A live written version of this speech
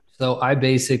So I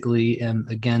basically am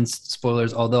against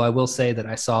spoilers, although I will say that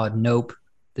I saw Nope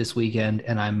this weekend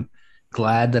and I'm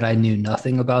glad that I knew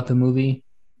nothing about the movie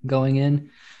going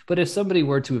in. But if somebody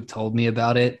were to have told me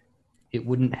about it, it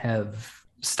wouldn't have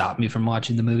stopped me from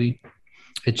watching the movie.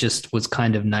 It just was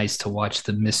kind of nice to watch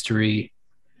the mystery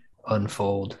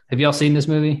unfold. Have y'all seen this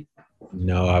movie?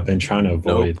 No, I've been trying to Nope.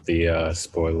 avoid the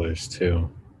spoilers too,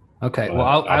 Okay. Well, but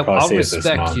I'll I'll I- probably I'll see it this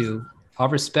respect month. you. I'll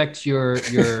respect your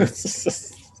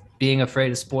being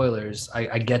afraid of spoilers.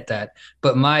 I get that,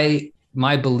 but my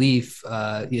belief,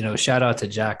 shout out to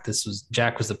Jack.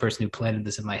 Jack was the person who planted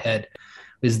this in my head,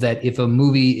 is that if a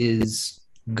movie is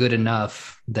good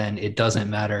enough, then it doesn't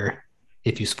matter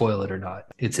if you spoil it or not.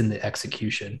 It's in the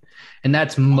execution, and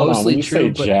that's Hold on, when mostly you say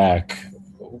true. But Jack,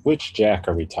 which Jack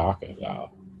are we talking about?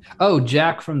 oh,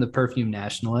 Jack from the Perfume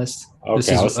Nationalist. This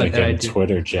Okay, I is was an thinking idea.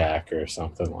 Twitter Jack or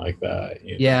something like that.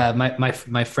 Yeah,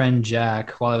 my friend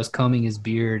Jack, while I was combing his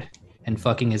beard and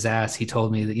fucking his ass, he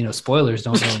told me that spoilers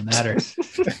don't really matter.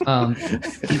 Um,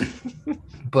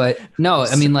 but no,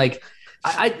 I mean, like,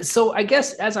 so I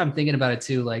guess as I'm thinking about it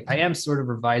too, like I am sort of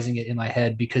revising it in my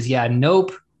head because yeah,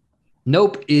 Nope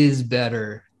is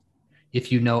better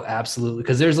if you know absolutely,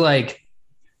 because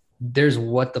there's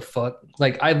what the fuck.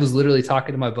 Like I was literally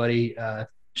talking to my buddy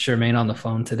Charmaine on the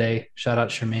phone today. Shout out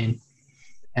Charmaine.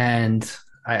 And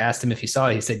I asked him if he saw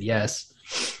it. He said yes.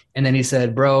 And then he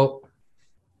said, "Bro,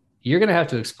 you're gonna have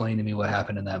to explain to me what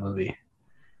happened in that movie."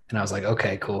 And I was like,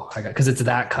 "Okay, cool. I got because it's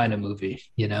that kind of movie,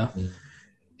 you know." Mm.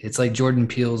 It's like Jordan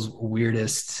Peele's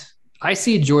weirdest. I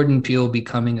see Jordan Peele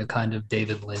becoming a kind of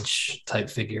David Lynch type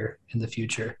figure in the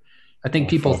future. I think I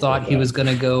people fuck with thought he that. was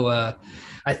gonna go.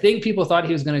 I think people thought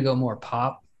he was gonna go more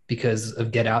pop because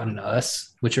of Get Out and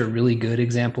Us, which are really good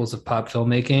examples of pop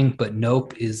filmmaking. But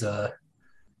Nope is a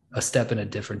step in a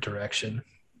different direction.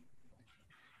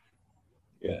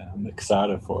 Yeah, I'm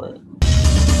excited for it.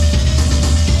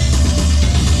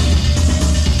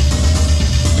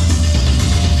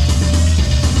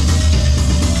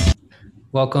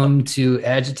 Welcome to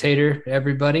Agitator,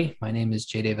 everybody. My name is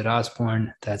J. David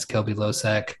Osborne. That's Kelby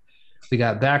Losack. We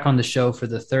got back on the show for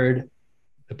the third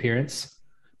appearance,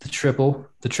 the triple,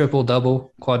 double,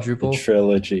 The quadruple,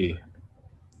 trilogy.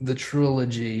 the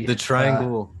trilogy. The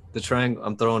triangle. The triangle.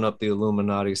 I'm throwing up the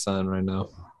Illuminati sign right now.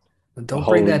 The Don't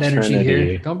bring Holy that energy here.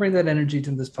 Trinity. Don't bring that energy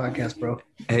to this podcast, bro.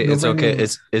 Hey, Don't it's bring okay.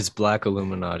 the. It's Black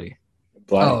Illuminati.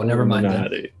 Black Oh, never mind then.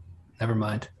 Illuminati. Never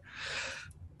mind.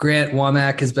 Grant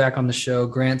Womack is back on the show.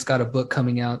 Grant's got a book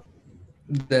coming out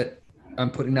that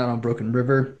I'm putting out on Broken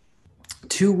River.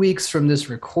 2 weeks from this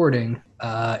recording,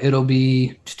 it'll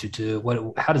be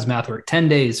what? How does math work? 10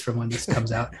 days from when this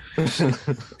comes out.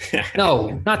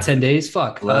 No, not 10 days.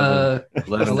 Fuck. 11.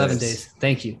 11 days.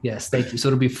 Thank you. Yes, thank you. So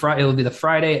it'll be Friday. It'll be the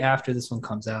Friday after this one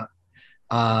comes out.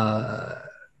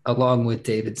 Along with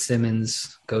David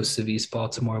Simmons, Ghosts of East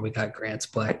Baltimore, we got Grant's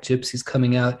Black Gypsies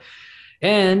coming out,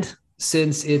 and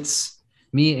since it's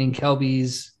me and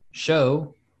Kelby's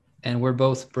show, and we're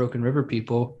both Broken River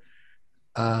people,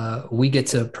 we get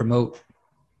to promote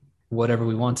whatever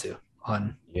we want to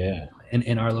on Yeah.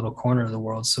 in our little corner of the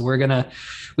world. So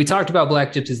we talked about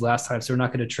Black Gypsies last time, so we're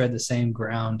not going to tread the same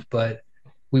ground, but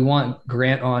we want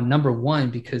Grant on number one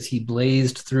because he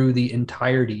blazed through the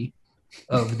entirety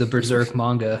of the Berserk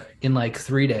manga in like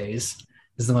 3 days.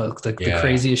 Is the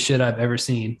craziest shit I've ever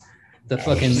seen. The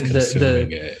fucking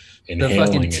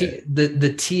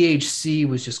the THC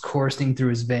was just coursing through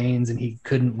his veins and he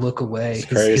couldn't look away. It's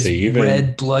crazy. His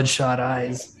red bloodshot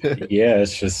eyes. Yeah,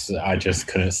 it's just I just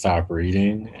couldn't stop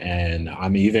reading, and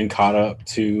I'm even caught up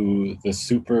to the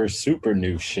super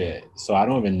new shit. So I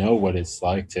don't even know what it's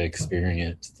like to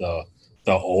experience the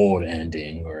old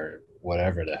ending or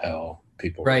whatever the hell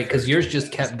people. Right, because yours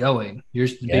just kept going.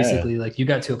 Yours basically like you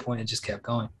got to a point it just kept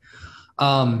going.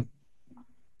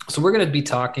 So we're going to be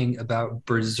talking about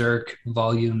Berserk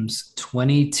volumes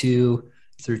 22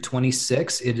 through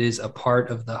 26. It is a part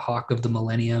of the Hawk of the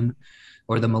Millennium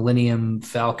or the Millennium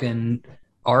Falcon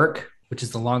arc, which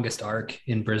is the longest arc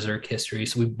in Berserk history.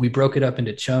 So we broke it up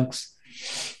into chunks,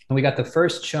 and we got the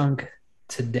first chunk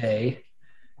today.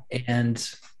 And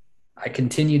I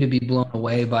continue to be blown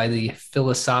away by the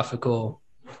philosophical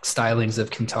stylings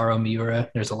of Kentaro Miura.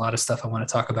 There's a lot of stuff I want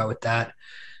to talk about with that.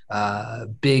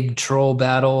 Big troll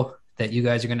battle that you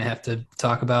guys are going to have to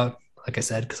talk about, like I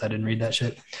said, because I didn't read that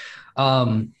shit.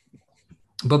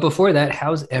 But before that,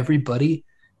 how's everybody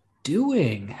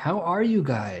doing? How are you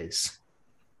guys?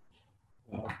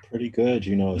 Pretty good.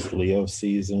 It's Leo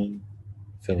season.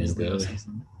 Feeling Leo good.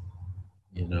 season.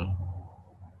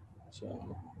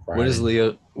 So What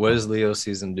does Leo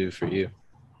season do for you?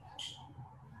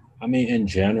 I mean, in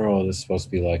general, this is supposed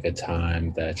to be like a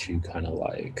time that you kind of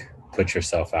like put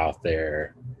yourself out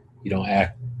there. You don't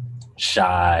act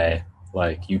shy.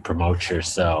 Like you promote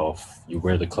yourself. You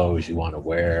wear the clothes you want to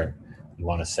wear. You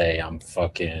want to say I'm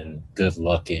fucking good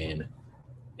looking,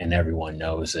 and everyone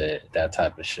knows it. That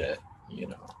type of shit. You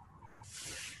know.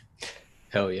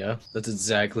 Hell yeah. That's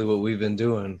exactly what we've been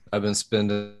doing. I've been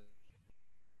spending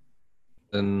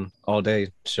all day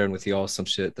sharing with y'all some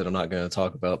shit that I'm not going to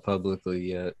talk about publicly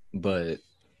yet, but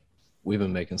we've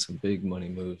been making some big money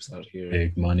moves out here.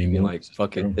 Big money moves. Like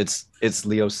fuck it. It's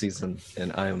Leo season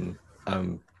and I'm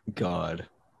God.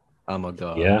 I'm a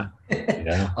god. Yeah.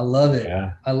 Yeah. I love it.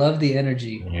 Yeah. I love the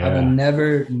energy. Yeah. I will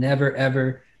never,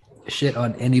 ever shit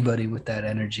on anybody with that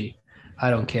energy. I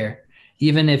don't care.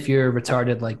 Even if you're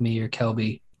retarded like me or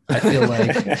Kelby, I feel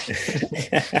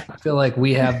like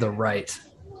we have the right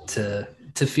to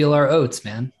feel our oats,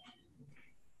 man.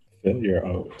 Feel your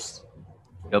oats.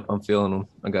 Yep, I'm feeling them.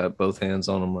 I got both hands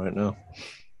on them right now.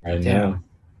 Right now.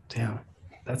 Damn.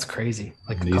 That's crazy.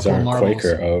 Like these aren't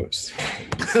Quaker oats.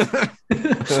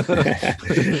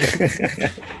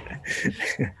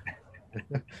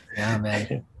 Yeah,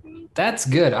 man. That's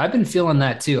good. I've been feeling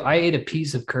that too. I ate a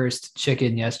piece of cursed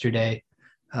chicken yesterday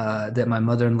that my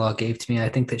mother-in-law gave to me. I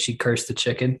think that she cursed the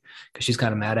chicken because she's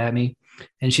kind of mad at me,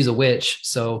 and she's a witch.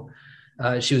 So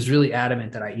she was really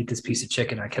adamant that I eat this piece of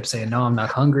chicken. I kept saying, no, I'm not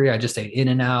hungry. I just ate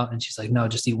In-N-Out. And she's like, no,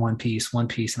 just eat one piece.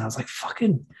 And I was like,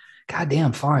 fucking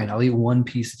goddamn fine. I'll eat one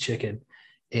piece of chicken.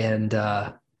 And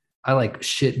I like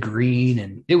shit green,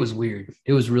 and it was weird.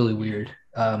 It was really weird.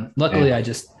 Luckily, I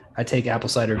take apple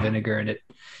cider vinegar in it.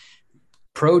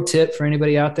 Pro tip for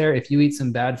anybody out there: if you eat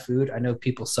some bad food, I know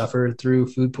people suffer through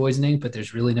food poisoning, but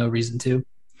there's really no reason to,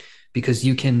 because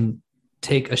you can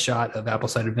take a shot of apple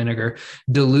cider vinegar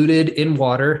diluted in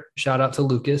water. Shout out to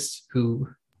Lucas, who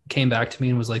came back to me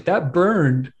and was like, that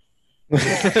burned.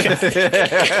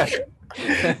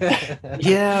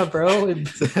 Yeah, bro.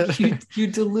 You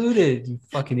diluted, you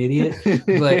fucking idiot.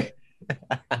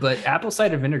 But apple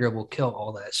cider vinegar will kill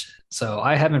all that shit. So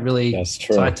I haven't really. That's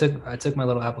true. So I took my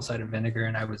little apple cider vinegar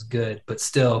and I was good. But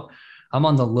still, I'm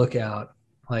on the lookout.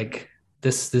 Like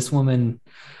this woman,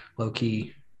 low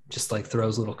key, just like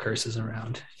throws little curses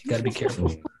around. You got to be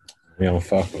careful. We don't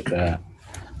fuck with that.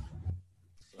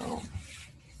 So.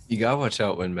 You gotta watch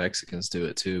out when Mexicans do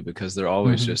it too, because they're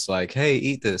always just like, hey,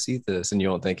 eat this, and you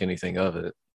don't think anything of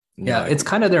it. Yeah, like, it's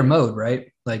kind of their mode,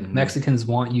 right? Like Mexicans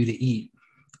want you to eat.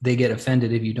 They get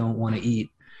offended if you don't want to eat.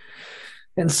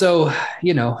 And so,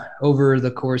 over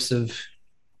the course of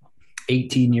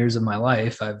 18 years of my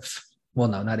life,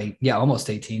 almost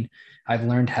 18, I've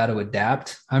learned how to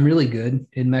adapt. I'm really good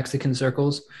in Mexican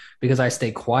circles because I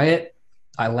stay quiet.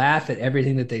 I laugh at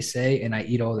everything that they say and I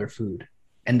eat all their food.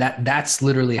 And that's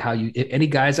literally how if any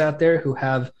guys out there who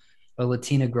have a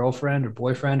Latina girlfriend or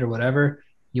boyfriend or whatever,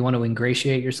 you want to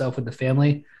ingratiate yourself with the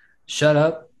family, shut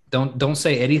up. Don't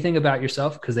say anything about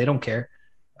yourself because they don't care.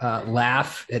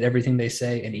 Laugh at everything they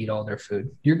say and eat all their food.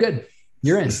 You're good.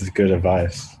 You're in. This is good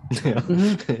advice.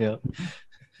 Yeah.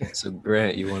 So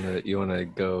Grant, you wanna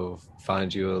go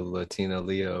find you a Latina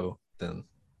Leo then?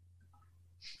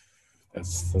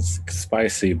 That's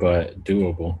spicy but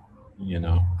doable.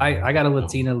 I got a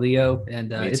Latina Leo,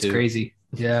 and it's too. Crazy.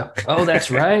 Yeah. Oh,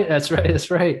 that's right. That's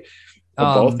right.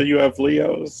 Both of you have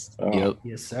Leos? Oh, Yep.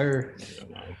 Yes, sir.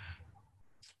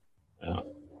 Yeah.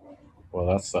 Well,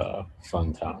 that's a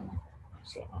fun time.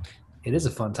 So. It is a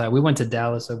fun time. We went to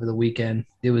Dallas over the weekend.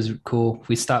 It was cool.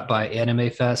 We stopped by Anime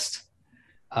Fest.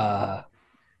 Not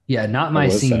my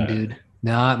scene, dude.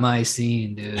 Not my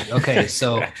scene, dude. Okay,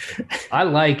 so I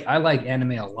like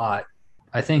anime a lot.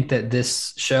 I think that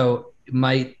this show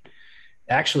might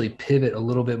actually pivot a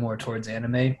little bit more towards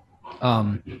anime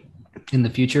in the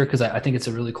future, because I think it's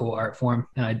a really cool art form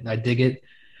and I dig it.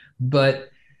 But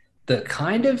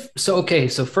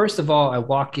so first of all, I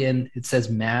walk in, it says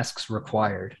masks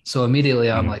required. So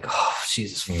immediately I'm like, oh,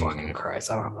 Jesus fucking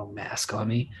Christ, I don't have no mask on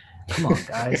me. Come on,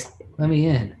 guys, let me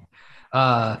in.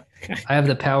 I have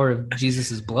the power of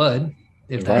Jesus's blood,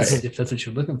 if that's what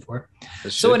you're looking for.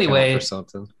 So anyway, for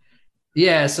something.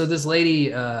 Yeah, so this lady,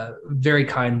 very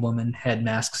kind woman, had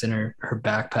masks in her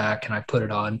backpack, and I put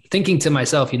it on, thinking to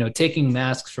myself, taking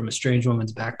masks from a strange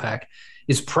woman's backpack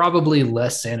is probably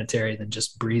less sanitary than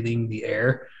just breathing the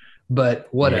air, but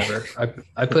whatever.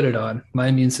 I put it on. My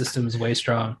immune system is way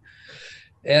strong.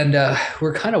 And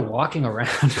we're kind of walking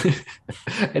around,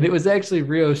 and it was actually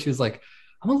Rio. She was like,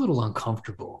 I'm a little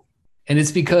uncomfortable. And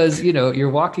it's because, you're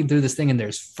walking through this thing and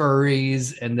there's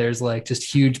furries and there's like just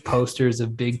huge posters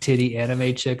of big titty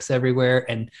anime chicks everywhere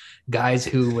and guys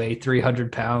who weigh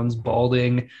 300 pounds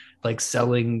balding, like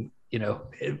selling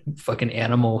fucking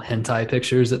animal hentai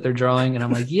pictures that they're drawing, and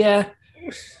I'm like, yeah,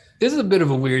 this is a bit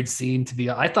of a weird scene to be.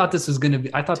 I thought this was gonna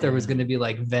be. I thought there was gonna be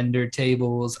like vendor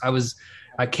tables.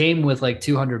 I came with like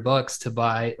 $200 to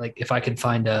buy, like, if I could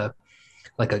find a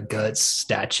Guts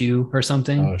statue or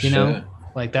something, Oh shit.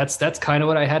 like that's kind of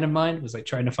what I had in mind, was like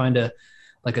trying to find a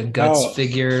Guts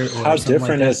figure or How something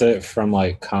different like is it from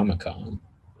like Comic-Con?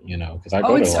 Because I Oh,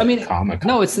 go to it's. I mean, Comic-Con.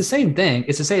 no, it's the same thing.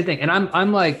 It's the same thing, and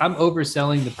I'm like I'm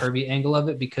overselling the pervy angle of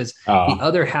it, because the Oh,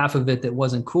 other half of it that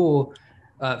wasn't cool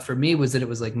for me was that it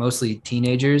was like mostly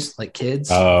teenagers, like kids,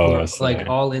 who I are see. like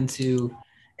all into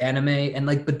anime, and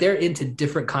like, but they're into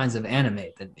different kinds of anime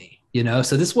than me.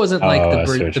 So this wasn't like I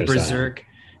see what the you're saying. Berserk,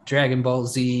 Dragon Ball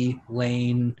Z,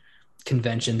 Lane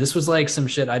convention. This was like some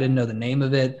shit I didn't know the name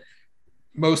of it.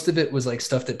 Most of it was like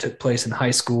stuff that took place in high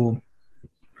school,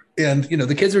 and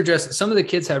the kids were dressed. Some of the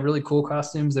kids had really cool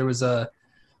costumes. There was a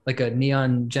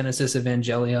Neon Genesis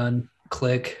Evangelion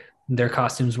clique. Their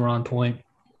costumes were on point.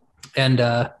 And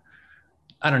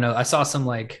I don't know, I saw some,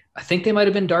 like, I think they might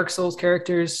have been Dark Souls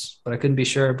characters, but I couldn't be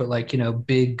sure. But like,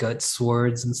 big gut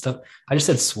swords and stuff. I just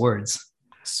said swords.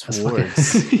 Swords.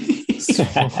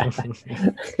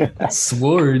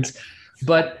 Swords.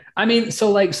 But I mean,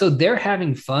 so they're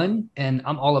having fun, and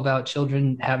I'm all about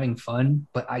children having fun,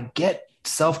 but I get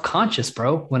self-conscious,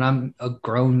 bro, when I'm a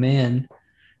grown man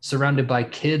surrounded by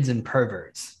kids and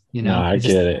perverts. No, I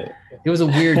get it. It was a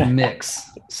weird mix.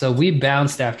 So we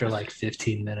bounced after like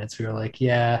 15 minutes. We were like,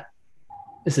 yeah,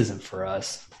 this isn't for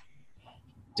us.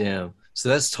 Damn. So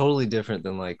that's totally different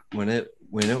than like when it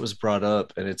was brought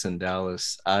up and it's in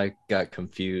Dallas. I got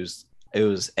confused. It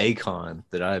was Akon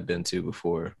that I had been to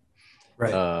before.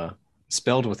 Right.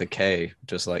 Spelled with a K,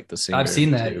 just like the singer. I've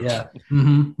seen that. too. Yeah.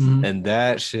 Mm-hmm, mm-hmm. And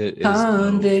that shit is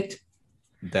Convict.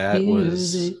 that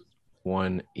music. was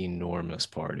one enormous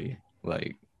party.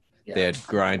 Like Yeah. they had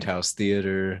Grindhouse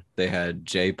Theater, they had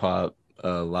J-pop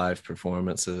live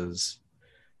performances,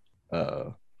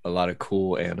 a lot of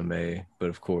cool anime. But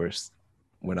of course,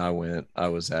 when I went, I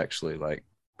was actually like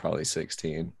probably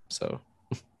 16. So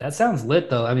That sounds lit,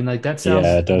 though. I mean, like, that sounds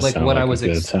Yeah, it does like sound what like I was. a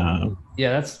good time.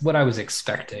 Yeah, that's what I was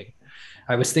expecting.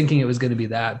 I was thinking it was going to be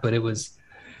that, but it was.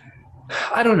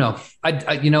 I don't know.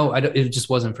 It just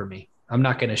wasn't for me. I'm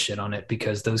not going to shit on it,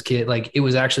 because those kids, like, it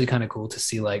was actually kind of cool to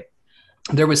see, like,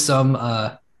 there was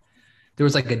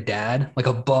like a dad, like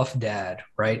a buff dad,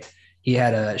 right? He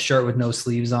had a shirt with no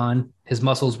sleeves on. His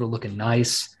muscles were looking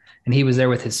nice. And he was there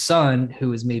with his son, who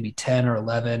was maybe 10 or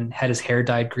 11, had his hair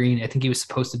dyed green. I think he was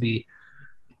supposed to be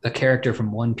a character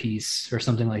from One Piece or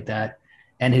something like that.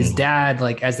 And his dad,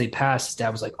 like, as they passed, his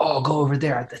dad was like, "Oh, go over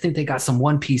there. I think they got some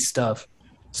One Piece stuff."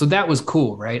 So that was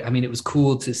cool, right? I mean, it was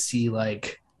cool to see,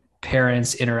 like,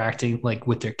 parents interacting, like,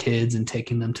 with their kids and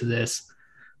taking them to this.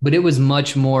 But it was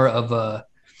much more of a,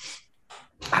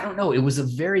 I don't know, it was a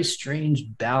very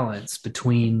strange balance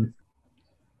between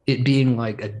it being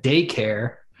like a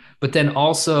daycare, but then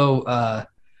also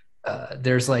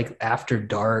there's like after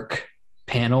dark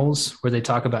panels where they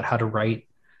talk about how to write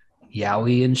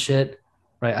yaoi and shit.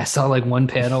 Right. I saw like one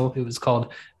panel, it was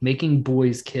called "Making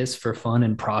Boys Kiss for Fun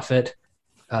and Profit,"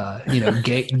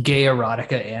 gay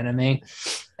erotica anime.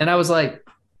 And I was like,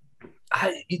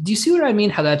 do you see what I mean?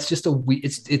 How that's just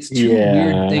it's two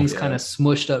weird things kind of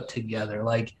smushed up together.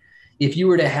 Like, if you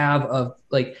were to have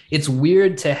it's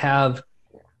weird to have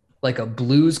like a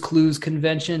Blues Clues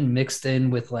convention mixed in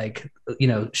with, like,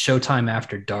 Showtime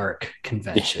After Dark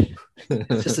convention.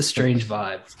 It's just a strange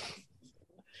vibe.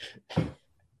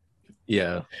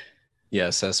 yeah,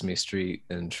 Sesame Street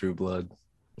and True Blood.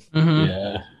 Mm-hmm.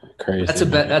 Yeah, crazy.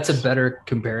 That's a better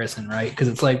comparison, right? Because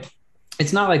it's like,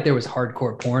 it's not like there was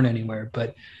hardcore porn anywhere,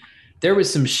 but there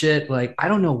was some shit, like, I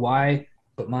don't know why,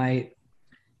 but I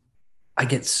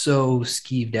get so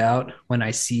skeeved out when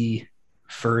I see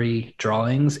furry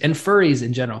drawings and furries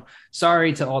in general.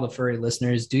 Sorry to all the furry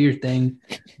listeners. Do your thing,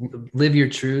 live your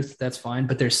truth. That's fine.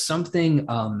 But there's something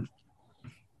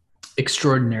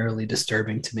extraordinarily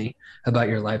disturbing to me about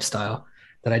your lifestyle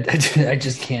that I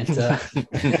just can't.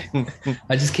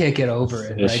 I just can't get over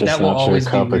it. It's right? just That will not your always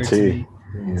be cup of weird to tea.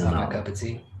 me. It's not my cup of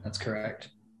tea. That's correct.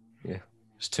 Yeah,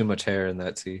 there's too much hair in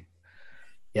that tea.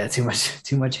 Yeah, too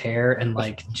much hair and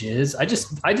like jizz. I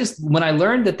just when I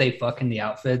learned that they fuck in the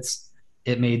outfits,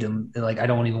 it made them like, I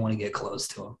don't even want to get close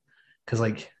to them, because,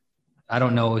 like, I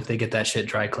don't know if they get that shit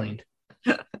dry cleaned.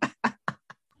 It's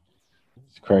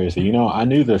crazy. I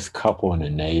knew this couple in the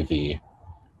Navy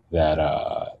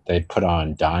that they put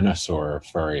on dinosaur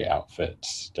furry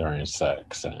outfits during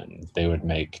sex, and they would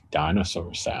make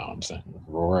dinosaur sounds and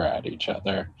roar at each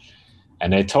other.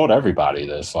 And they told everybody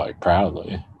this, like,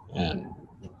 proudly. And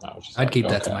I was just I'd like, keep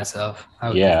that to okay. myself. I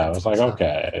would keep Yeah, that I to was like, myself.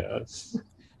 okay, that's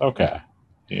okay.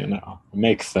 You know, it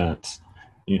makes sense.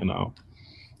 You know,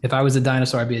 If I was a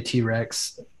dinosaur, I'd be a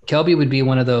T-Rex. Kelby would be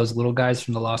one of those little guys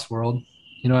from the Lost World.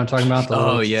 You know what I'm talking about? The Oh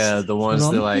little, yeah, the ones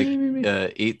that little like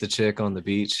eat the chick on the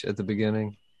beach at the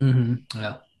beginning.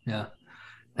 Yeah, yeah.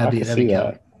 I could That'd see be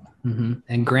Kelby. that.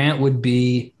 And Grant would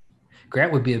be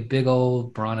a big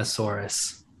old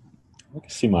brontosaurus. I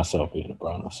could see myself being a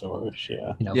brontosaurus.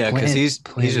 Yeah. You know, Yeah, because he's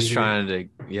plant just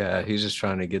eater. he's just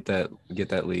trying to get that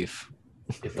leaf.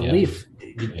 Get the Yeah. leaf.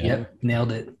 Yeah. Yep,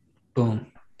 nailed it. Boom.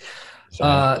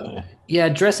 Exactly. Yeah,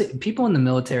 dressing people in the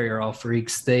military are all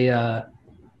freaks.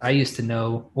 I used to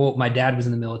know, well, my dad was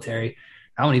in the military.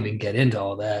 I don't even get into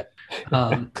all that.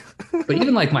 But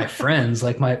even like my friends,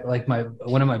 like my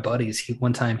one of my buddies,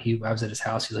 one time I was at his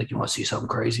house, he's like, "You want to see something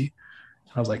crazy?"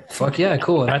 I was like, "Fuck yeah,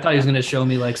 cool." And I thought he was gonna show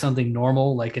me like something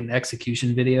normal, like an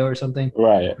execution video or something.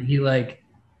 Right. And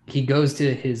he goes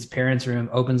to his parents' room,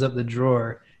 opens up the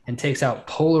drawer, and takes out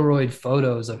Polaroid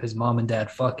photos of his mom and dad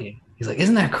fucking. He's like,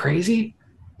 "Isn't that crazy?"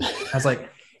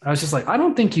 I was just like, I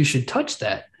don't think you should touch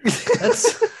that.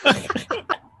 That's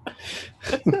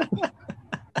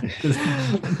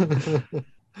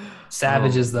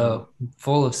savages, though,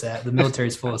 full of the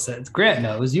military's full of sad. Grant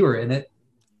knows you were in it.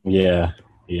 Yeah.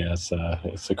 Yeah.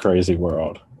 It's a crazy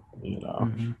world. You know.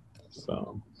 Mhm.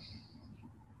 So.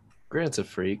 Grant's a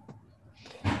freak.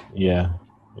 Yeah.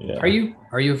 Yeah. Are you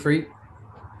a freak?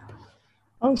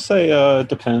 I would say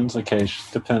depends. Occasion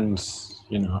depends.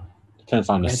 You know. Depends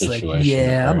on the It's like, situation.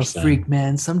 yeah, the I'm a person. freak,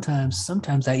 man.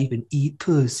 Sometimes I even eat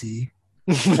pussy.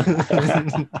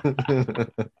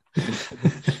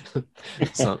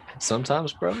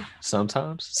 Sometimes, bro.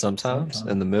 Sometimes.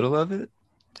 In the middle of it,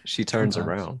 she turns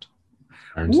Sometimes. around.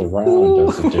 Turns around,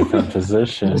 does a different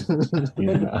position.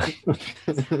 You know.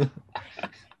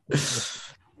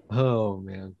 Oh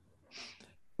man,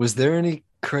 was there any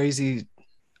crazy?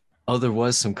 Oh, there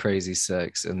was some crazy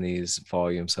sex in these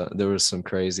volumes. Huh? There was some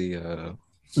crazy.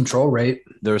 Some troll rape.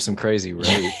 There was some crazy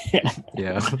rape.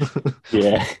 Yeah.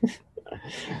 Yeah.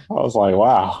 I was like,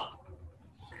 wow.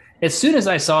 As soon as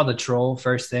I saw the troll,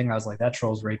 first thing I was like, that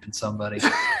troll's raping somebody.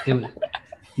 It was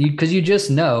because you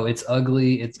just know it's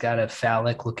ugly. It's got a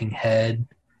phallic looking head.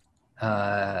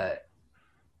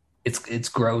 It's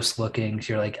gross looking.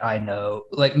 So you're like, I know.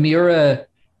 Like Miura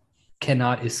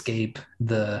cannot escape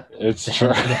the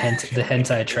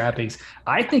hentai trappings.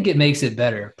 I think it makes it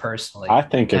better personally. I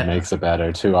think it makes it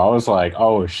better too. I was like,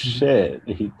 oh shit,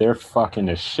 they're fucking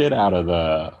the shit out of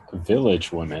the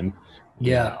village women.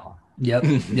 Yeah. Yep.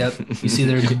 You see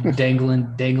they're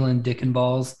dangling dick and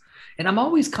balls. And I'm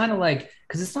always kind of like,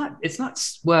 because it's not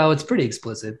well, it's pretty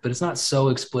explicit, but it's not so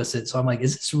explicit. So I'm like,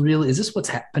 is this what's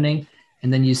happening?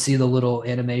 And then you see the little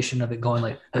animation of it going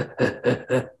like,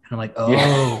 and I'm like, oh,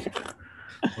 yeah.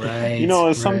 Right. You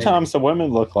know, sometimes the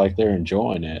women look like they're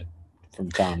enjoying it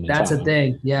from time to time. That's a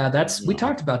thing. Yeah, we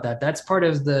talked about that. That's part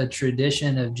of the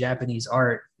tradition of Japanese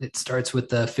art. It starts with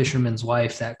the Fisherman's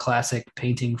Wife, that classic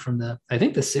painting from I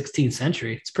think the 16th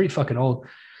century. It's pretty fucking old,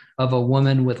 of a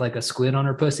woman with like a squid on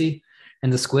her pussy.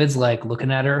 And the squid's like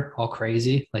looking at her all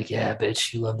crazy. Like, yeah,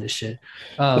 bitch, you love this shit.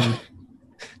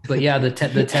 But yeah, the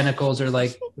tentacles are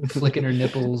like flicking her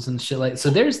nipples and shit. Like,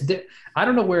 so I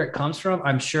don't know where it comes from.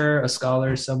 I'm sure a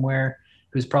scholar somewhere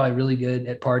who's probably really good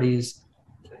at parties,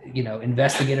 you know,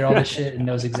 investigated all this shit and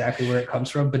knows exactly where it comes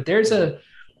from. But there's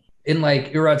in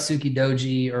like Uratsuki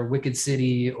Doji or Wicked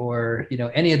City or, you know,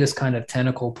 any of this kind of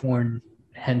tentacle porn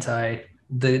hentai,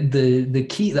 the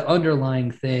key, the underlying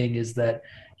thing is that,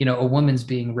 you know, a woman's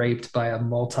being raped by a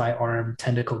multi-armed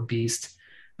tentacled beast,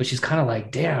 but she's kind of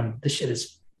like, damn, this shit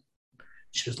is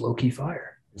low-key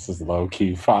fire. This is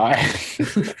low-key fire.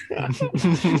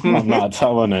 I'm not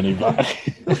telling anybody.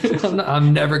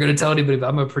 I'm never going to tell anybody, but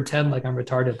I'm going to pretend like I'm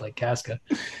retarded like Casca.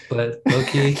 But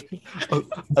low-key.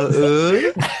 I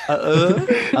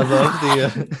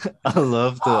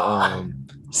love the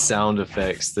sound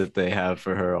effects that they have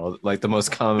for her. Like the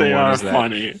most common they one are is that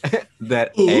funny.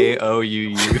 That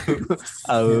AOUU.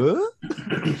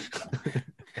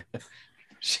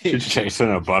 She's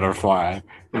chasing a butterfly,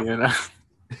 you know.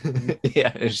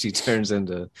 Yeah, and she turns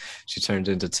into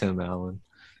Tim Allen.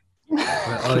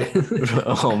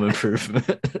 Home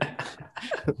Improvement.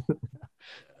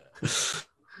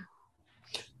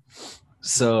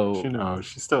 So, you know,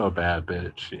 she's still a bad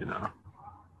bitch, you know.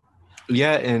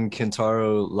 Yeah, and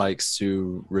Kentaro likes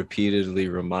to repeatedly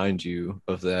remind you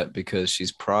of that because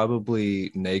she's probably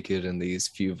naked in these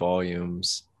few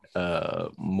volumes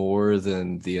more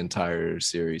than the entire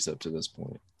series up to this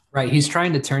point. Right. He's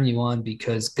trying to turn you on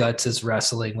because Guts is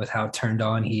wrestling with how turned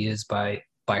on he is by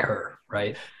her,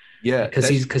 right? Yeah, because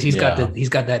he's got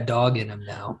that dog in him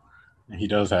now. He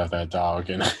does have that dog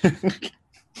in with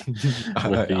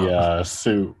the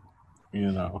suit,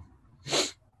 you know.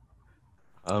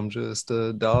 I'm just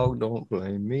a dog, don't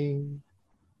blame me.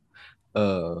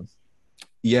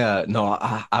 Yeah, no,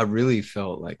 I really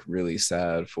felt like really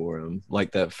sad for him.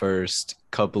 Like that first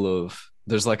couple of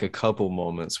there's like a couple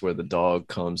moments where the dog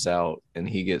comes out and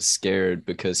he gets scared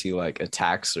because he like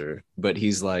attacks her, but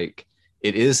he's like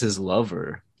it is his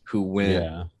lover who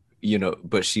went, Yeah.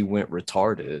 but she went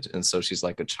retarded, and so she's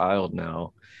like a child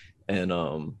now. And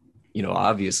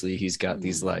obviously he's got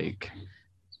these like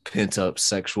pent up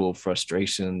sexual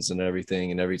frustrations and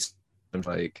everything, and every time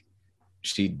like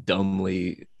she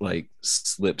dumbly like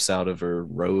slips out of her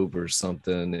robe or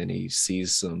something and he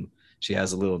sees she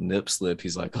has a little nip slip,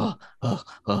 he's like Oh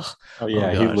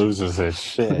yeah, he loses his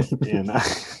shit,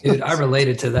 Dude, I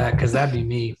related to that because that'd be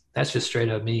me. That's just straight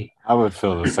up me. I would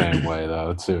feel the same way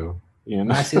though too.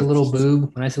 When I see a little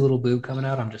boob coming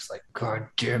out, I'm just like, God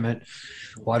damn it,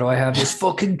 why do I have this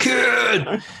fucking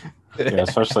kid? Yeah,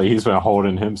 especially he's been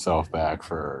holding himself back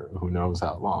for who knows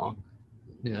how long.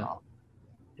 Yeah.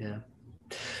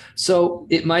 So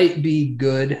it might be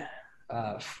good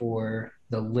for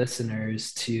the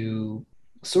listeners to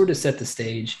sort of set the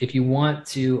stage. If you want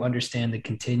to understand the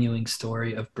continuing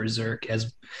story of Berserk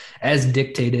as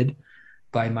dictated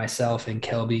by myself and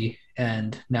Kelby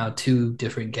and now 2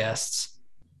 different guests,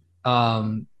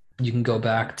 you can go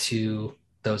back to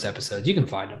those episodes. You can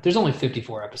find them. There's only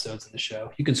 54 episodes in the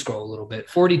show. You can scroll a little bit.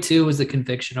 42 was the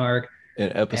Conviction arc.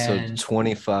 And episode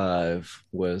 25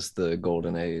 was the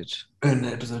Golden Age. And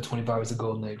episode 25 was the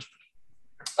Golden Age.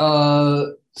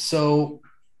 So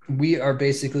we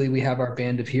have our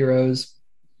band of heroes,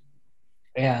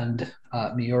 and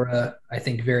Miura, I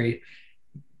think, very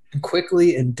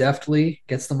quickly and deftly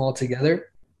gets them all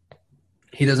together.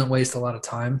 He doesn't waste a lot of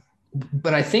time,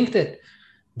 but I think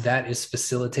that is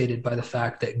facilitated by the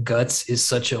fact that Guts is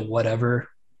such a whatever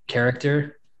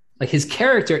character. Like his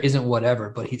character isn't whatever,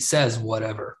 but he says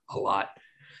whatever a lot.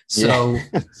 So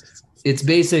it's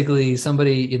basically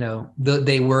somebody,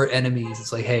 they were enemies.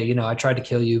 It's like, hey, I tried to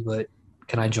kill you, but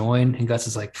can I join? And Guts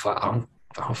is like, I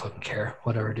don't fucking care.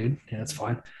 Whatever, dude. Yeah, it's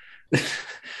fine.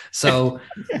 So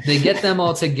they get them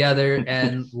all together.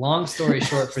 And long story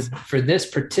short, for this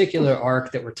particular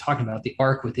arc that we're talking about, the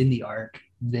arc within the arc,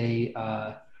 they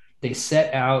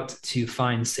set out to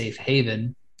find safe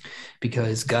haven,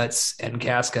 because Guts and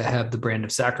Casca have the brand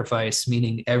of sacrifice,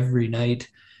 meaning every night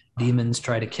demons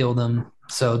try to kill them.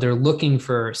 So they're looking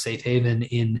for safe haven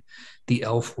in the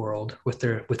elf world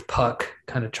with Puck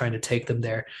kind of trying to take them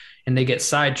there. And they get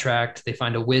sidetracked. They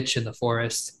find a witch in the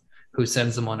forest who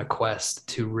sends them on a quest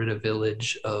to rid a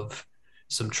village of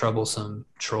some troublesome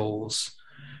trolls.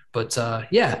 But I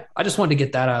just wanted to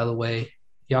get that out of the way.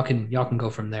 Y'all can go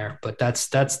from there. But that's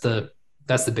the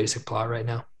basic plot right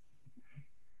now.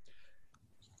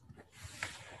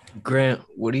 Grant,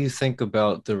 what do you think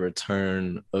about the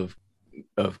return of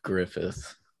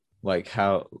Griffith? Like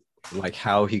how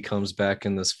he comes back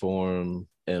in this form,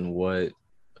 and what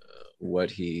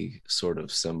he sort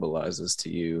of symbolizes to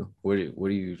you?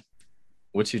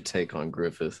 What's your take on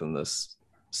Griffith in this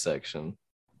section?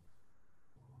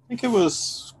 I think it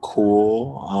was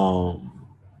cool.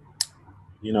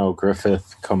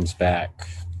 Griffith comes back,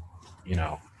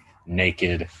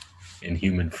 naked in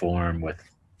human form with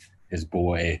his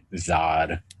boy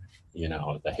Zod,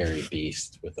 the hairy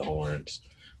beast with the horns.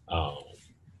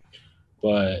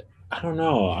 But I don't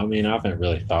know. I mean, I haven't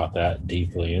really thought that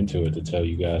deeply into it, to tell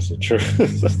you guys the truth.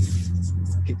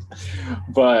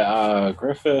 But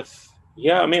Griffith,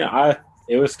 yeah, I mean,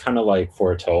 it was kind of like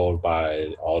foretold by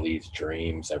all these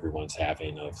dreams everyone's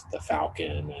having of the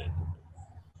Falcon, and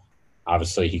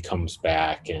obviously he comes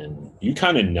back, and you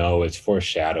kind of know it's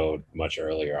foreshadowed much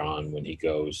earlier on when he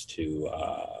goes to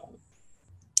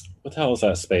what the hell is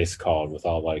that space called with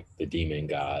all like the demon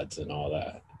gods and all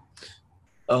that?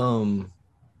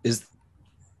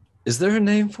 Is there a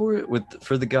name for it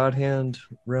for the God Hand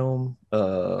realm?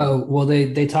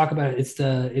 They talk about it. It's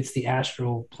the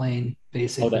astral plane,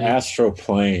 basically. Oh, the astral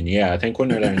plane. Yeah, I think when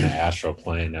they're in the astral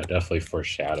plane, that definitely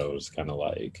foreshadows kind of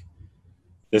like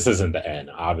this isn't the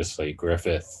end. Obviously,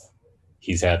 Griffith,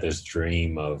 he's had this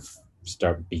dream of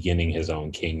beginning his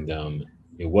own kingdom.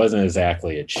 It wasn't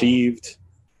exactly achieved.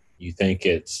 You think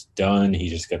it's done.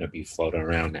 He's just going to be floating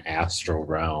around the astral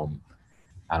realm.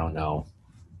 I don't know.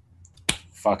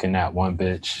 Fucking that one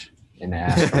bitch in the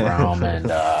astral realm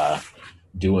and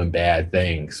doing bad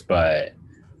things. But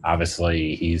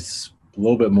obviously, he's a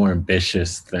little bit more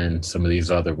ambitious than some of these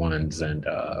other ones and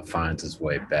finds his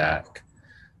way back.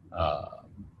 I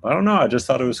don't know. I just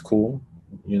thought it was cool.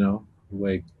 you know,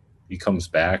 like he comes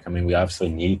back. I mean, we obviously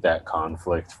need that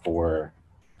conflict for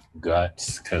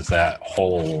Guts because that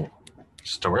whole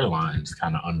storyline is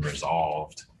kind of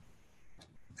unresolved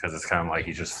because it's kind of like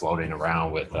he's just floating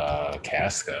around with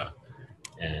Casca,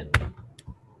 and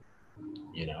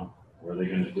you know, what are they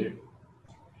going to do?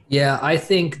 Yeah, I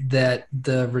think that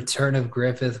the return of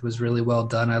Griffith was really well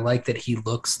done. I like that he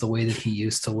looks the way that he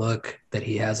used to look, that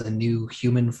he has a new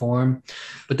human form.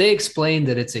 But they explained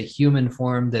that it's a human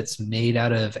form that's made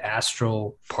out of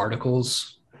astral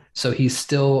particles. So he's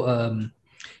still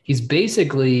he's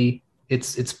basically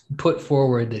it's put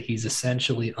forward that he's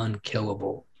essentially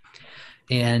unkillable.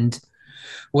 And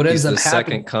what He's ends up the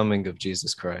happening second coming of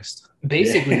Jesus Christ.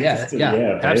 basically, yeah,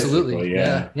 absolutely,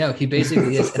 yeah. yeah, he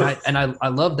basically is, and I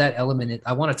love that element.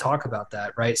 I want to talk about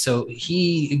that, right? So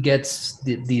he gets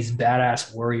these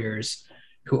badass warriors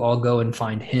who all go and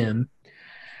find him,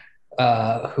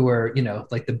 who are, you know,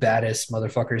 like the baddest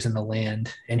motherfuckers in the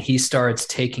land, and he starts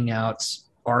taking out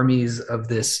armies of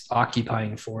this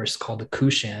occupying force called the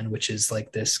Kushan, which is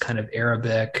like this kind of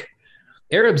Arabic.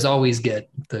 Arabs always get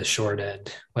the short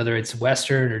end, whether it's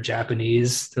Western or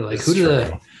Japanese. They're like, It's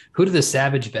who do the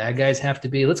savage bad guys have to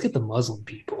be? Let's get the Muslim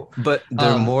people. But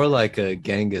they're more like a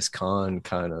Genghis Khan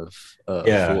kind of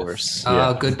force.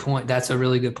 Oh, good point. That's a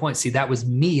really good point. See, that was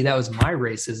me. That was my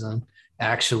racism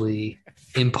actually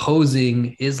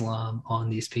imposing Islam on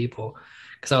these people.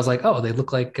 Because I was like, oh, they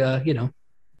look like, you know,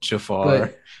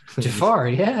 Jafar. Jafar.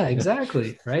 Yeah,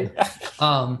 exactly. Right.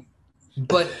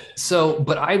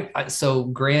 So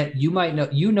Grant, you might know,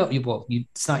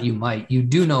 it's not, you might, you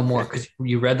do know more because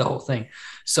you read the whole thing.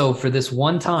 So for this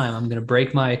one time, I'm going to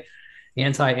break my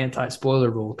anti spoiler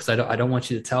rule because I don't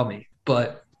want you to tell me,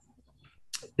 but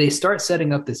they start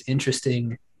setting up this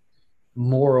interesting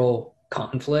moral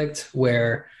conflict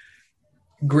where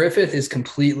Griffith is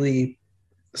completely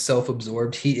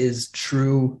self-absorbed. He is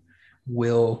true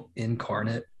will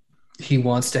incarnate. He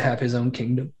wants to have his own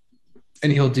kingdom,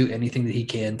 and he'll do anything that he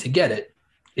can to get it,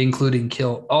 including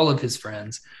kill all of his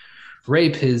friends,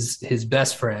 rape his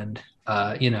best friend,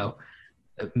 you know,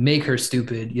 make her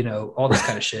stupid, you know, all this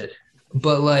kind of shit.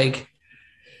 But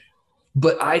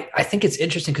I think it's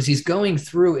interesting because he's going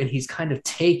through and he's kind of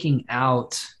taking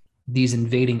out these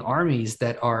invading armies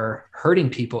that are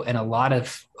hurting people, and a lot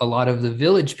of the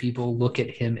village people look at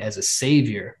him as a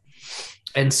savior.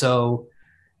 And so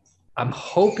I'm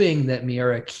hoping that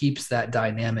Miura keeps that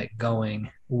dynamic going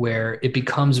where it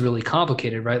becomes really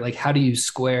complicated, right? Like, how do you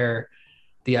square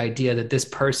the idea that this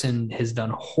person has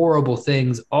done horrible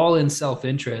things all in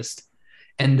self-interest,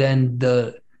 and then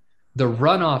the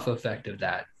runoff effect of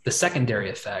that, the secondary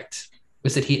effect,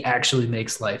 was that he actually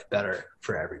makes life better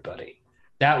for everybody.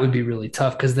 That would be really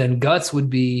tough because then Guts would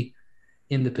be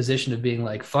in the position of being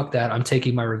like, fuck that, I'm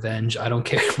taking my revenge. I don't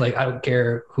care. Like, I don't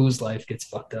care whose life gets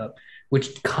fucked up,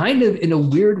 which kind of in a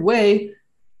weird way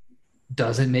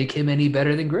doesn't make him any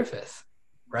better than Griffith,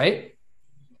 right?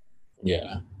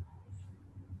 Yeah.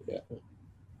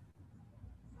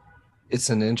 It's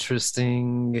an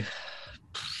interesting.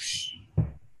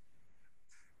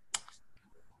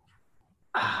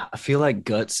 I feel like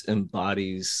Guts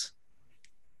embodies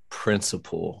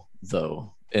principle,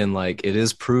 though, and like it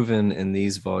is proven in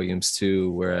these volumes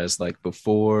too. Whereas like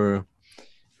before,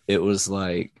 it was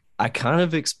like I kind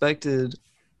of expected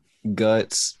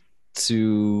Guts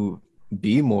to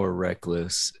be more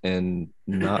reckless and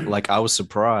not like I was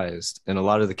surprised, and a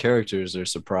lot of the characters are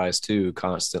surprised too.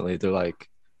 Constantly, they're like,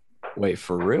 "Wait,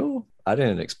 for real? I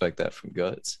didn't expect that from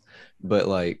Guts." But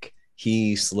like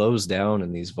he slows down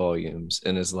in these volumes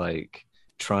and is like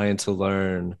trying to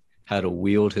learn how to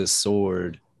wield his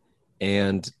sword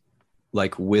and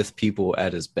like with people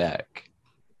at his back.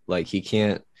 Like he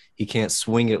can't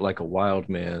swing it like a wild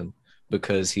man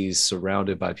because he's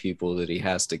surrounded by people that he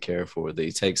has to care for, that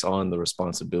he takes on the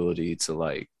responsibility to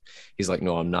like, he's like,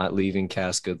 no, I'm not leaving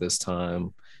Casca this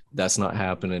time. That's not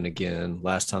happening again.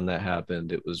 Last time that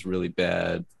happened, it was really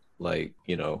bad. Like,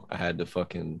 you know, I had to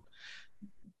fucking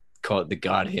call it, the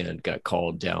God hand got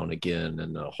called down again,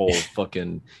 and the whole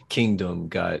fucking kingdom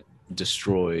got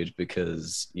destroyed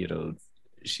because, you know,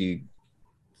 she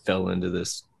fell into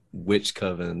this witch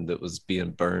coven that was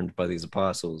being burned by these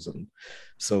apostles. And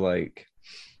so like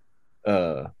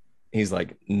he's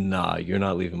like, nah, you're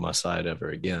not leaving my side ever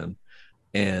again.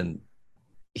 And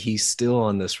he's still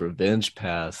on this revenge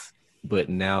path, but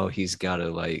now he's got to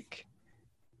like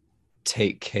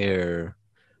take care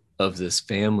of this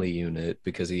family unit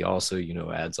because he also, you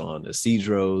know, adds on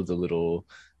Isidro, the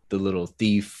little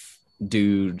thief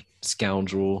dude,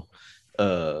 scoundrel.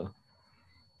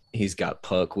 He's got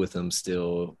Puck with him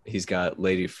still. He's got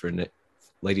Lady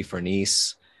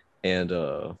Fernice, and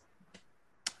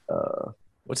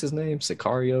what's his name?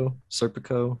 Sicario,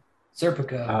 Serpico.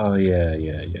 Serpico. Oh yeah,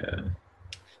 yeah, yeah.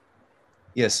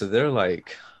 Yeah, so they're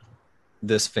like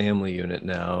this family unit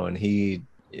now, and he,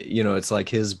 it's like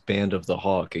his band of the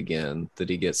hawk again that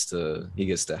he gets to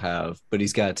have, but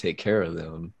he's got to take care of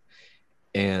them.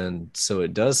 And so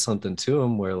it does something to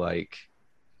him where like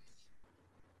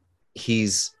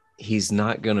he's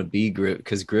not gonna be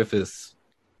because Griffith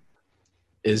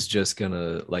is just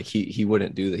gonna like he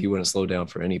wouldn't do that. He wouldn't slow down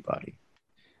for anybody.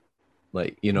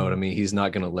 Like, you know what I mean? He's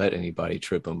not gonna let anybody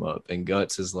trip him up. And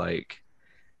Guts is like,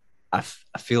 I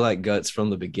feel like Guts from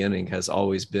the beginning has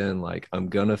always been like, I'm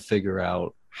gonna figure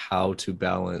out how to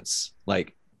balance,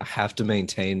 like I have to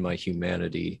maintain my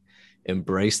humanity,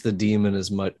 embrace the demon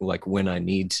as much like when I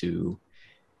need to,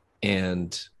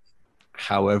 and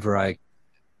however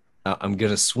I'm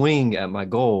gonna swing at my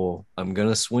goal, I'm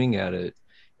gonna swing at it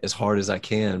as hard as I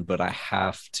can, but I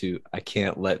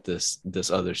can't let this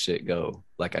other shit go.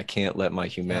 Like I can't let my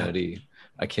humanity,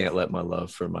 I can't let my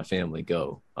love for my family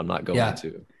go. I'm not going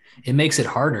to. It makes it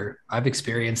harder. I've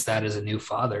experienced that as a new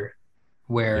father,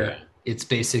 where Yeah. it's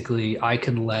basically I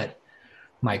can let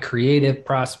my creative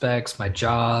prospects, my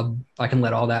job, I can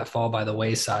let all that fall by the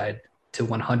wayside to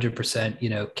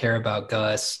 100%, care about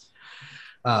Gus.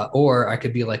 Or I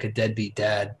could be like a deadbeat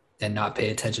dad and not pay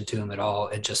attention to him at all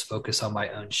and just focus on my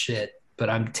own shit. But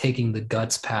I'm taking the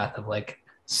Guts path of like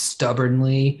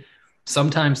stubbornly,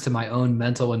 sometimes to my own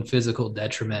mental and physical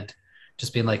detriment,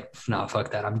 just being like, nah,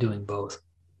 fuck that. I'm doing both.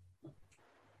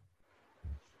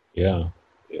 Yeah,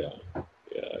 yeah,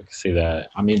 yeah. I can see that.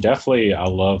 I mean, definitely, I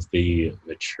love the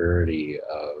maturity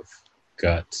of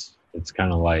Guts. It's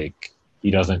kind of like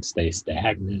he doesn't stay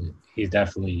stagnant. He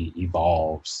definitely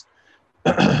evolves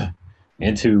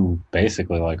into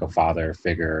basically like a father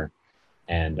figure,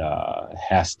 and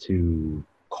has to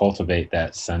cultivate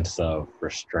that sense of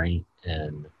restraint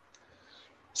and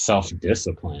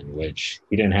self-discipline, which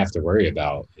he didn't have to worry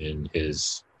about in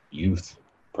his youth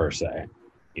per se,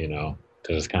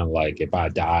 because it's kind of like if I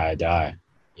die, I die,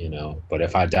 but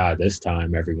if I die this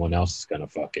time, everyone else is gonna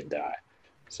fucking die.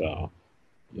 So,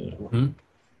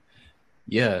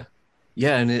 Yeah.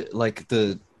 Yeah. And it like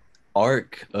the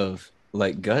arc of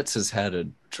like Guts has had a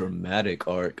dramatic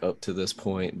arc up to this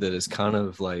point that is kind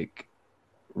of like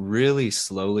really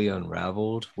slowly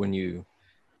unraveled when you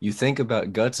think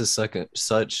about Guts as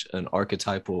such an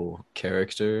archetypal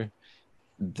character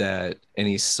that, and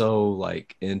he's so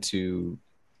like into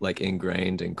like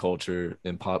ingrained in culture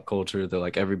and pop culture that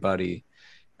like everybody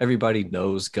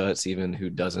knows Guts, even who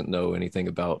doesn't know anything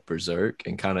about Berserk,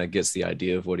 and kind of gets the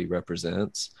idea of what he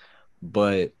represents.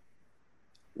 But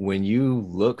when you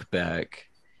look back,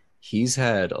 he's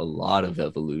had a lot of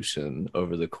evolution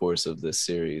over the course of this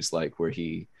series, like where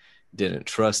he didn't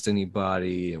trust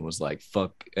anybody and was like,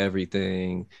 fuck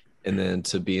everything. And then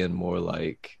to being more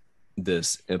like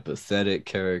this empathetic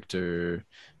character,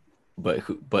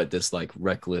 but this like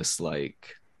reckless,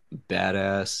 like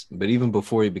badass. But even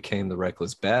before he became the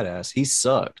reckless badass, he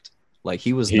sucked. Like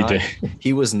he was he not did.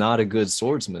 he was not a good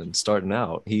swordsman starting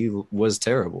out. He was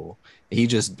terrible. He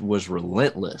just was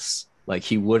relentless. Like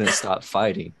he wouldn't stop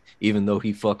fighting, even though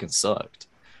he fucking sucked.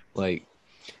 Like,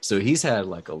 so he's had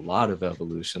like a lot of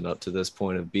evolution up to this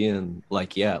point of being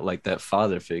like, yeah, like that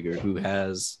father figure who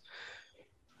has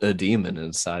a demon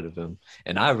inside of him.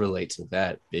 And I relate to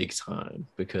that big time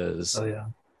because Oh, yeah.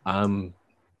 I'm,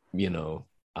 you know,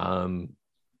 I'm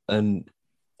an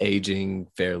aging,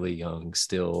 fairly young,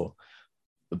 still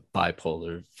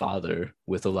bipolar father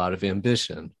with a lot of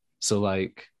ambition. So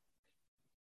like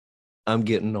I'm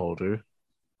getting older.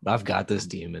 I've got this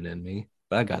demon in me,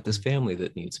 but I got this family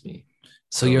that needs me.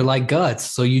 So you're like Guts.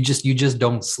 So you just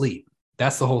don't sleep.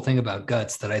 That's the whole thing about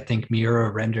Guts that I think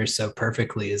Miura renders so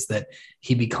perfectly, is that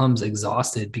he becomes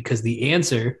exhausted because the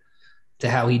answer to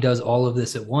how he does all of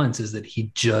this at once is that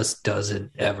he just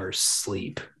doesn't ever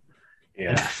sleep.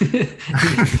 Yeah.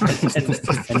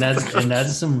 and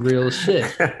that's some real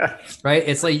shit, right?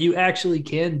 It's like you actually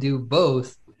can do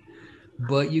both,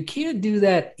 but you can't do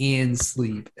that and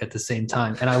sleep at the same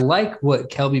time. And I like what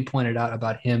Kelby pointed out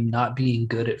about him not being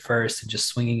good at first and just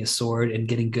swinging his sword and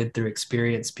getting good through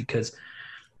experience, because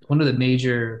one of the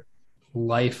major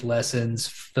life lessons,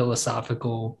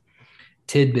 philosophical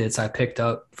tidbits I picked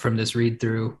up from this read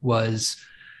through was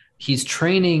he's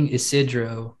training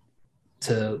Isidro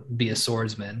to be a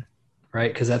swordsman,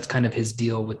 right? Because that's kind of his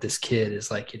deal with this kid, is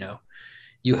like,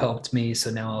 you helped me, so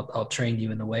now I'll train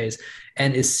you in the ways.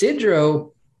 And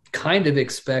Isidro kind of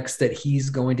expects that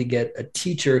he's going to get a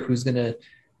teacher who's going to,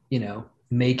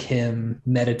 make him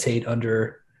meditate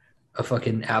under a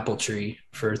fucking apple tree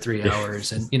for 3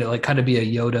 hours and, like kind of be a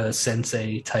Yoda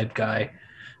sensei type guy.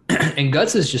 And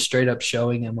Guts is just straight up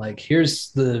showing him like, here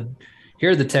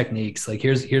are the techniques. Like,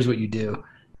 here's what you do.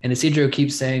 And Isidro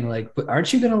keeps saying like, but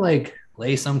aren't you going to like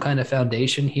lay some kind of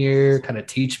foundation here, kind of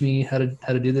teach me how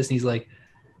to do this? And he's like,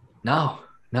 no.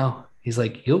 He's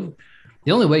like,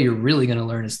 the only way you're really going to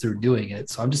learn is through doing it.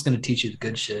 So I'm just going to teach you the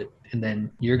good shit. And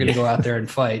then you're going to go out there and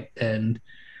fight and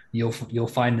you'll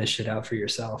find this shit out for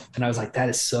yourself. And I was like,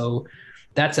 that's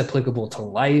applicable to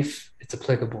life. It's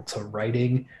applicable to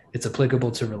writing. It's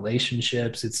applicable to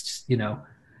relationships. It's just,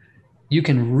 you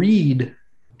can read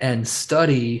and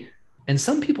study, and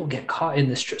some people get caught in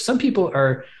this. Some people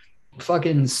are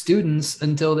fucking students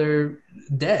until they're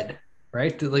dead,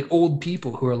 right? They're like old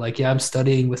people who are like, yeah, I'm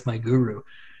studying with my guru.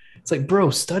 It's like, bro,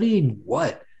 studying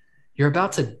what? You're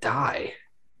about to die.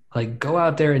 Like, go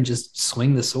out there and just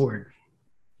swing the sword.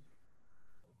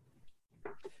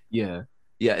 Yeah.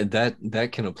 Yeah, and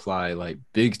that can apply like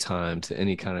big time to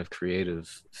any kind of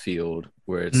creative field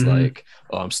where it's like,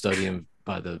 oh, I'm studying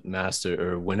by the master,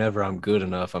 or whenever I'm good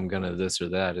enough, I'm gonna this or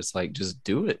that. It's like, just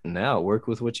do it now. Work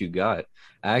with what you got.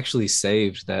 I actually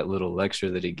saved that little lecture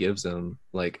that he gives him.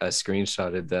 Like, I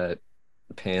screenshotted that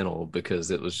panel because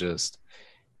it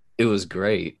was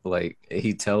great. Like,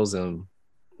 he tells him,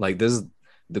 like, this is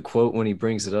the quote when he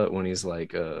brings it up, when he's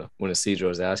like, when Isidro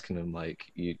is asking him, like,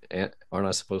 you aren't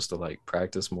I supposed to like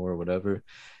practice more or whatever?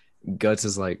 Guts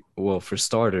is like, well, for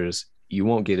starters, you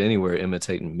won't get anywhere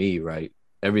imitating me, right?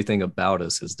 Everything about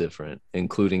us is different,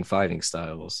 including fighting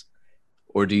styles.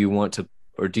 Or do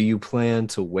you plan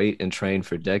to wait and train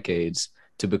for decades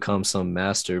to become some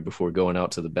master before going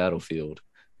out to the battlefield?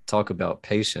 Talk about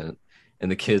patient.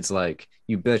 And the kid's like,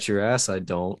 you bet your ass I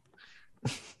don't.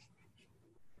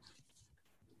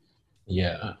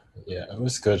 Yeah, it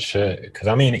was good shit. Because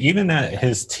I mean, even that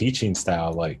his teaching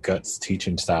style, like Guts'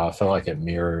 teaching style, I feel like it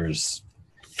mirrors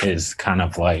his kind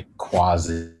of like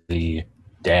quasi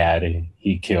dad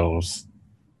he kills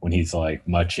when he's like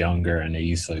much younger, and they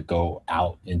used to go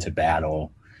out into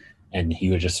battle, and he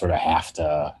would just sort of have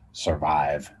to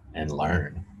survive and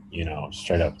learn,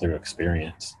 straight up through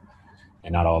experience,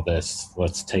 and not all this.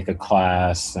 Let's take a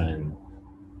class and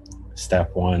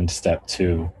step 1, step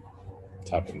 2.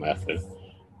 Type of method.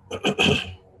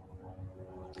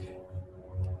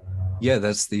 Yeah,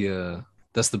 that's the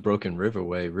Broken River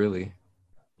way, really.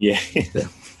 Yeah.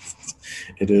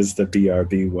 It is the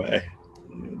BRB way.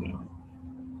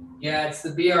 Yeah, it's the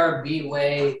BRB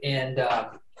way. And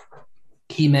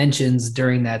he mentions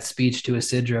during that speech to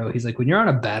Isidro, he's like, when you're on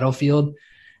a battlefield,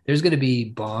 there's going to be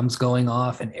bombs going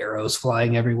off and arrows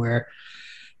flying everywhere.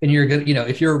 And you're going to,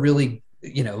 if you're a really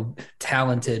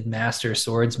talented master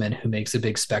swordsman who makes a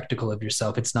big spectacle of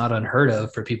yourself, it's not unheard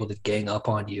of for people to gang up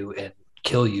on you and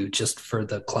kill you just for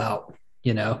the clout,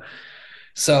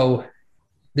 So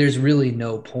there's really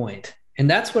no point. And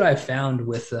that's what I found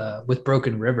with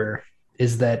Broken River,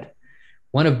 is that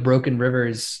one of Broken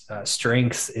River's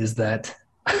strengths is that,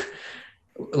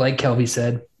 like Kelby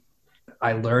said,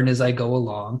 I learn as I go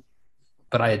along,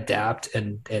 but I adapt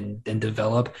and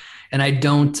develop. And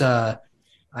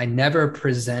I never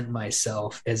present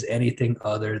myself as anything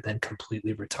other than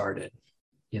completely retarded.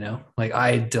 Like,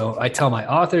 I tell my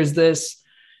authors this,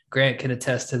 Grant can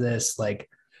attest to this. Like,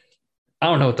 I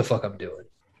don't know what the fuck I'm doing,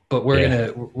 but we're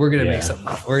gonna make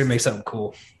something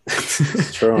cool.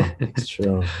 It's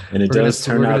true. And it does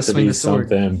turn out to be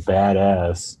something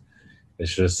badass.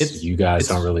 It's just you guys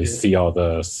don't really see all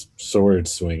the sword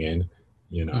swinging,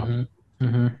 Mm-hmm.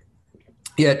 Mm-hmm.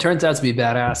 Yeah, it turns out to be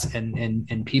badass,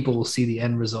 and people will see the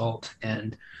end result,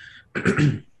 and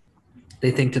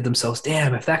they think to themselves,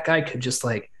 damn, if that guy could just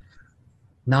like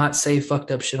not say fucked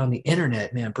up shit on the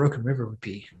internet, man, Broken River would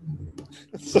be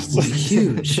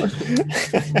huge.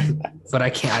 But I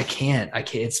can't.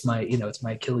 It's my, it's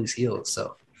my Achilles heel.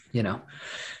 So,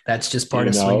 that's just part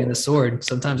of swinging the sword.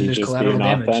 Sometimes there's collateral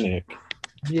damage. Authentic.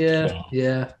 Yeah.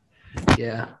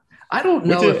 I don't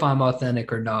know if I'm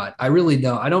authentic or not. I really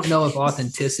don't. I don't know if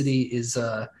authenticity is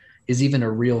even a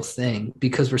real thing,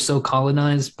 because we're so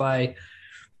colonized by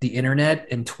the internet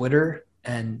and Twitter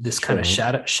and this kind of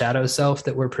shadow self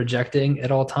that we're projecting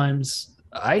at all times.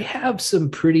 I have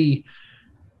some pretty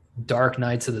dark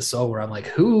nights of the soul where I'm like,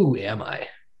 who am I?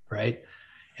 Right.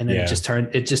 And then it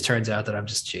just turns out that I'm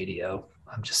just JDO.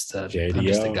 I'm just a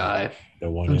guy. The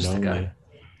one and only.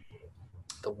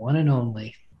 The one and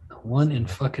only. One and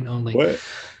fucking only.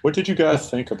 What did you guys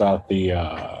think about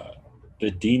the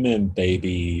demon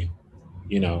baby,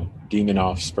 demon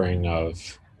offspring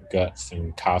of Guts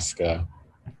and Casca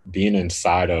being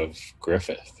inside of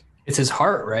Griffith? It's his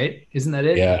heart, right? Isn't that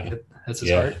it? Yeah. That's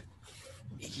his heart.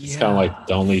 It's kind of like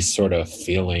the only sort of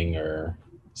feeling or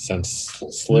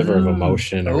sliver of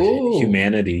emotion or Oh,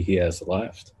 humanity he has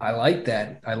left. I like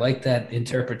that. I like that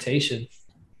interpretation.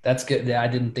 That's good. Yeah, I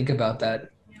didn't think about that.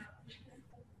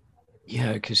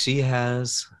 Yeah, because she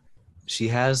has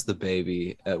the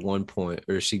baby at one point,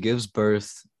 or she gives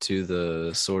birth to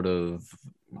the sort of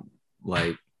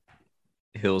like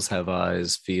Hills Have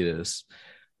Eyes fetus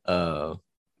uh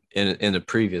in the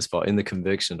previous fall, in the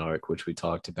conviction arc, which we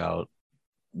talked about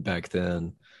back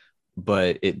then,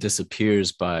 but it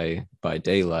disappears by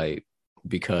daylight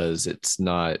because it's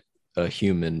not a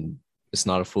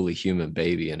fully human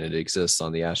baby, and it exists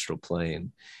on the astral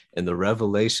plane. And the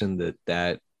revelation that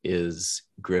that is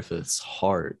Griffith's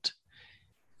heart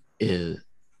is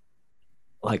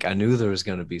like, I knew there was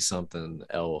going to be something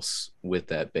else with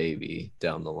that baby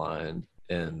down the line.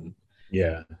 And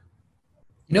Yeah.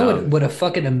 You know what a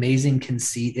fucking amazing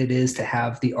conceit it is to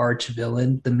have the arch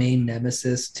villain, the main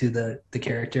nemesis to the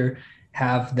character,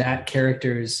 have that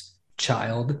character's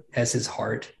child as his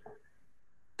heart.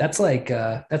 That's like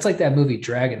that movie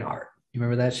Dragonheart. You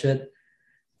remember that shit?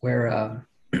 Where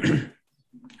you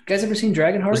guys ever seen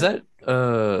Dragonheart? was that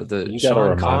the You gotta Sean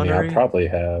remind me. I Connery? probably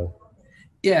have.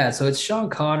 Yeah, so it's Sean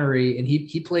Connery and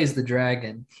he plays the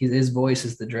dragon. His voice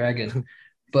is the dragon.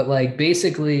 But like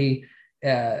basically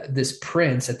this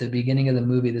prince at the beginning of the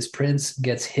movie, this prince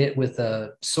gets hit with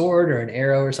a sword or an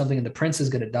arrow or something, and the prince is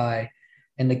going to die.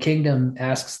 And the kingdom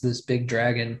asks this big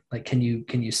dragon, like, can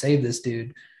you save this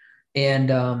dude? And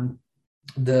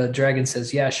the dragon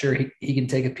says, yeah, sure, he can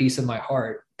take a piece of my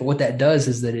heart. But what that does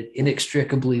is that it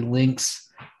inextricably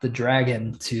links the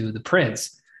dragon to the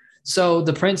prince. So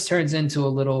the prince turns into a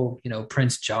little,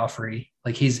 Prince Joffrey.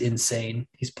 Like he's insane.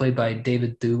 He's played by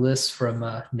David Thewlis from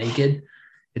Naked.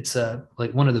 It's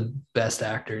like one of the best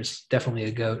actors, definitely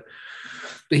a goat.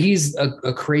 But he's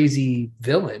a crazy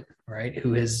villain, right?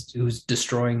 Who's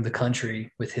destroying the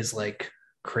country with his like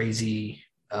crazy.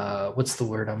 What's the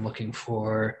word I'm looking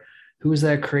for? Who was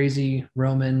that crazy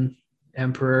Roman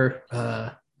emperor?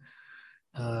 There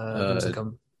was like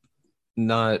a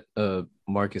Not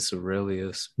Marcus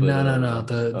Aurelius, but no.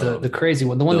 The crazy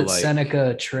one, the one that like,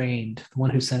 Seneca trained, the one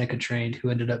who Seneca trained, who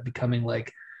ended up becoming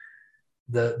like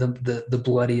the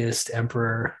bloodiest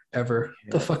emperor ever.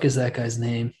 Yeah. The fuck is that guy's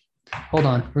name? Hold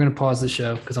on, we're gonna pause the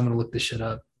show because I'm gonna look this shit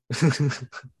up.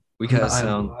 we gotta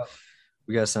sound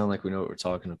like we know what we're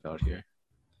talking about here.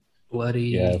 Bloody.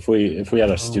 Yeah, if we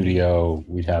had a studio,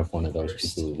 we'd have one of those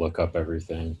people who look up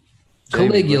everything.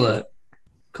 Caligula.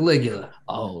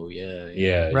 Oh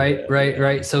yeah.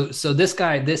 Right. So this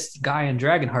guy in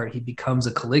Dragonheart, he becomes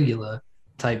a Caligula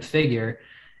type figure,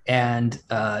 and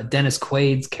Dennis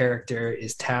Quaid's character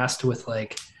is tasked with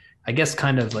like, I guess,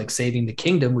 kind of like saving the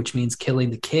kingdom, which means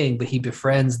killing the king. But he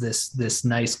befriends this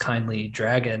nice, kindly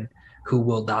dragon who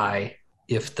will die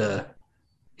if the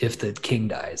king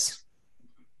dies.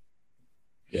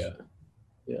 Yeah.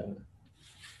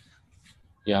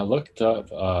 I looked up.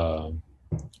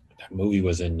 That movie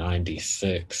was in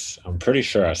 '96. I'm pretty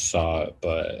sure I saw it,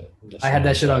 but I had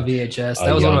that shit on VHS.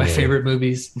 That was one of my favorite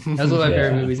movies. That was one of my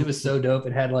favorite movies. It was so dope.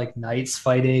 It had like knights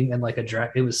fighting and like a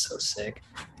dragon. It was so sick.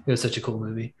 It was such a cool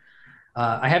movie.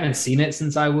 I haven't seen it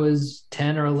since I was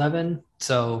 10 or 11,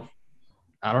 so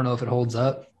I don't know if it holds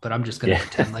up, but I'm just gonna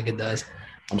pretend like it does.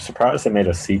 I'm surprised they made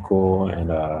a sequel and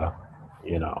a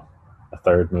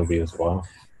third movie as well.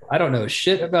 I don't know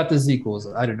shit about the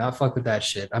sequels. I do not fuck with that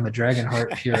shit. I'm a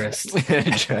Dragonheart purist.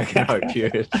 Dragonheart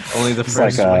purist. Only the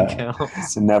first one counts.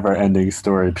 It's a never-ending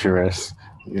story purist.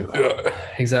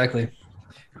 Exactly.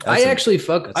 I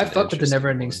fuck with the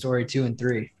Never-Ending Story 2 and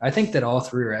 3. I think that all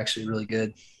three are actually really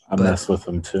good. I mess with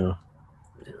them too.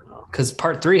 Because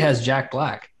part 3 has Jack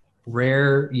Black,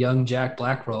 rare young Jack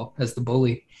Black role as the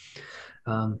bully.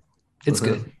 It's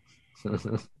good.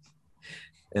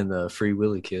 And the Free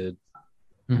Willy kid.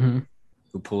 Mm-hmm.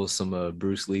 Who pulls some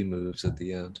Bruce Lee moves at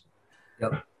the end.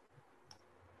 Yep.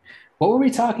 What were we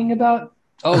talking about?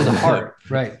 Oh, the heart.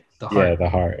 Right. The heart. Yeah, the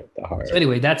heart. So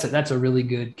anyway, that's a really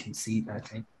good conceit, I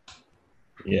think.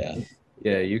 Yeah.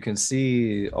 Yeah, you can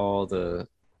see all the.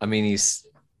 I mean,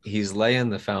 he's laying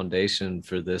the foundation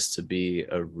for this to be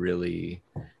a really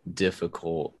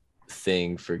difficult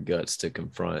thing for Guts to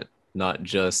confront, not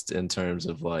just in terms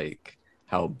of like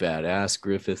how badass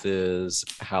Griffith is,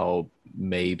 how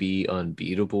maybe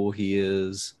unbeatable he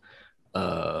is,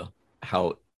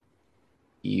 how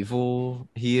evil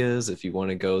he is, if you want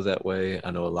to go that way.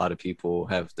 I know a lot of people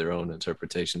have their own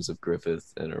interpretations of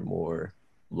Griffith and are more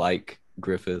like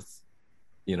Griffith,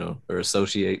 or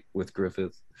associate with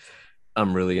Griffith.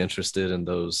 I'm really interested in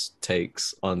those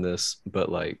takes on this, but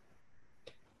like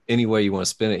any way you want to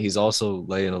spin it, he's also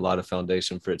laying a lot of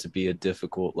foundation for it to be a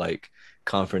difficult like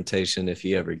confrontation if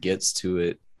he ever gets to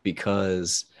it,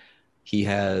 because he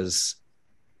has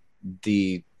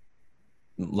the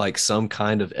like some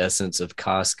kind of essence of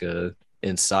Casca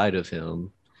inside of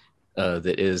him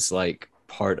that is like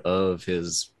part of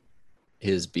his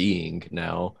being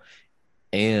now,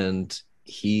 and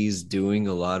he's doing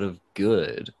a lot of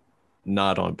good,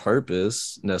 not on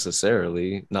purpose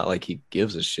necessarily, not like he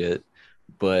gives a shit,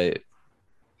 but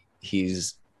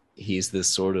he's this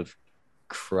sort of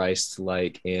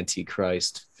Christ-like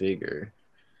antichrist figure.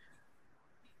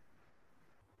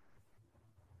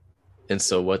 And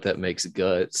so what that makes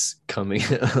Guts coming,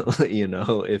 you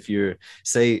know, if you're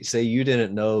say you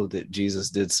didn't know that Jesus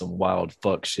did some wild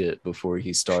fuck shit before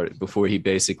he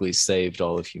basically saved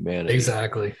all of humanity.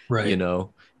 Exactly. Right. You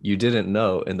know, you didn't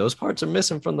know. And those parts are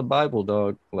missing from the Bible,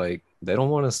 dog. Like they don't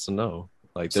want us to know.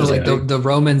 Like so like the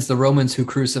Romans who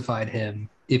crucified him,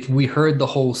 if we heard the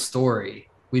whole story,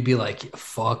 we'd be like,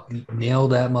 fuck, nail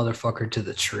that motherfucker to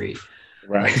the tree.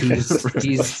 Right.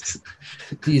 He's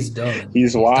done.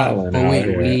 He's wild.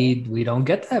 But we don't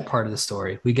get that part of the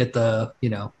story. We get the, you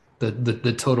know,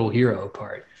 the total hero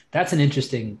part. That's an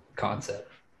interesting concept.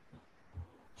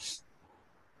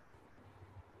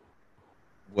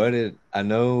 I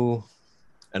know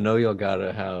y'all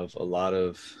gotta have a lot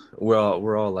of,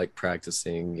 we're all like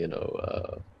practicing, you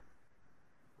know,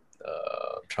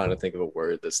 trying to think of a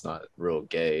word that's not real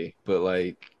gay, but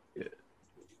like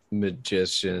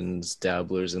magicians,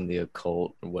 dabblers in the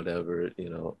occult or whatever, you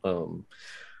know.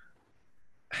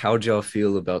 How'd y'all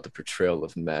feel about the portrayal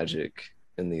of magic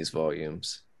in these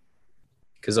volumes?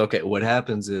 Because okay, what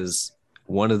happens is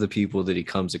one of the people that he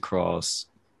comes across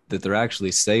that they're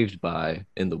actually saved by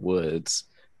in the woods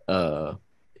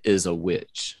is a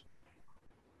witch,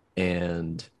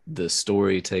 and the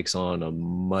story takes on a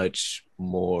much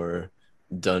more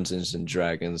Dungeons and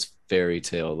Dragons fairy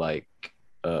tale like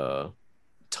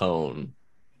tone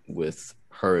with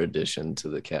her addition to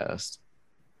the cast.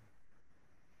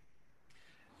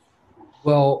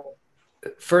 Well,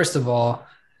 first of all,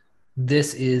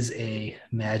 this is a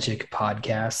magic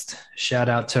podcast. Shout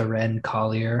out to Ren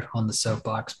Collier on the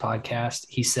Soapbox podcast.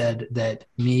 He said that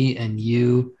me and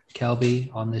you, Kelby,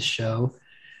 on this show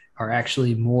are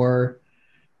actually more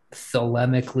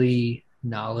thelemically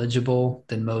knowledgeable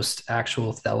than most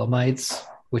actual Thelemites,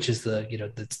 which is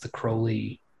that's the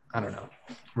Crowley, I don't know,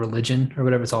 religion or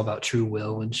whatever. It's all about true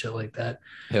will and shit like that.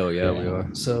 Hell yeah, we are.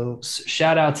 So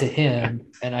shout out to him.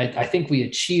 And I think we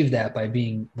achieved that by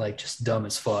being like just dumb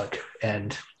as fuck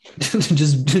and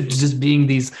just being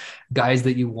these guys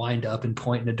that you wind up and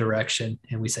point in a direction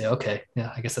and we say, okay,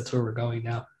 yeah, I guess that's where we're going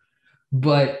now.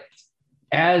 But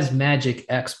as magic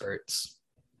experts,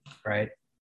 right?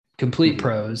 Complete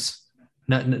pros,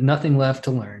 nothing left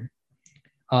to learn.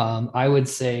 I would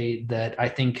say that I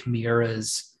think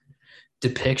Miura's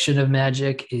depiction of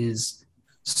magic is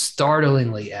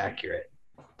startlingly accurate.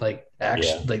 Like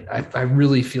actually, like I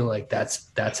really feel like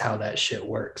that's how that shit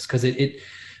works, because it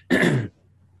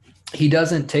he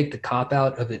doesn't take the cop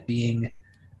out of it being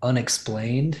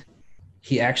unexplained.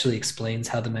 He actually explains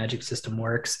how the magic system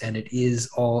works, and it is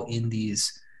all in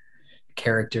these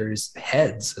characters'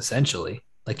 heads essentially.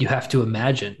 Like you have to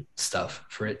imagine stuff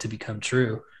for it to become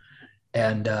true,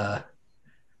 and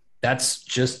that's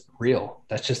just real.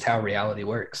 That's just how reality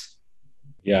works.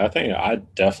 Yeah, I think I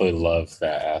definitely love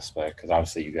that aspect, because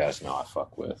obviously you guys know I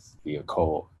fuck with the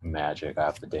occult magic. I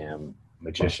have the damn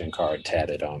magician card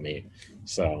tatted on me.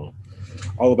 So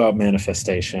all about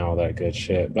manifestation, all that good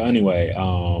shit. But anyway,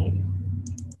 I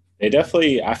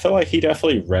feel like he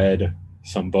definitely read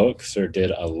some books or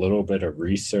did a little bit of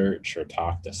research or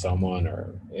talked to someone,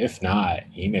 or if not,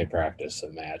 he may practice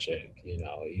some magic, you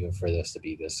know, even for this to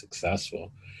be this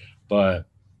successful. But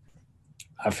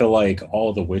I feel like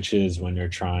all the witches, when they're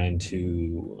trying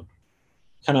to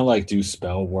kind of like do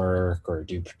spell work or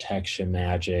do protection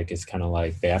magic, it's kind of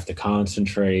like they have to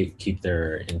concentrate, keep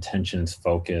their intentions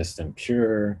focused and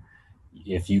pure.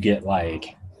 If you get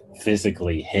like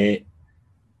physically hit,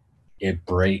 it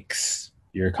breaks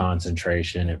your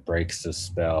concentration, it breaks the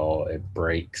spell, it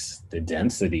breaks the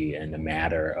density and the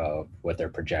matter of what they're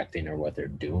projecting or what they're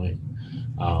doing.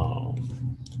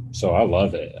 So I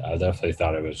love it. I definitely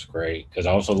thought it was great, because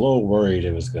I was a little worried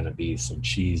it was going to be some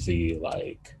cheesy,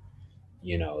 like,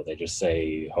 you know, they just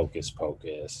say hocus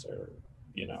pocus or,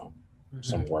 you know,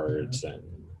 some words and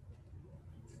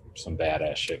some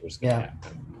badass shit was going to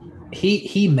happen.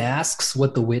 He masks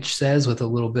what the witch says with a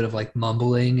little bit of like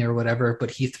mumbling or whatever,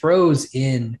 but he throws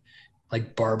in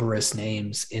like barbarous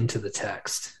names into the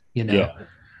text, you know?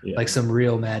 Yeah. like some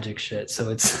real magic shit. So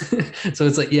it's so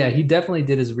it's like, yeah, he definitely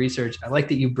did his research. I like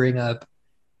that you bring up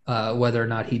whether or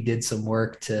not he did some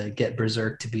work to get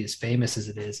Berserk to be as famous as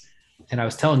it is. And I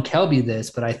was telling Kelby this,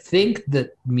 but I think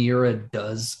that Miura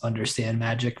does understand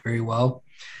magic very well,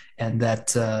 and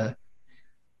that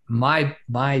my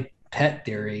pet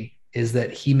theory is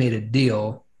that he made a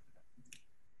deal.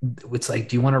 It's like,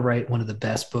 do you want to write one of the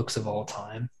best books of all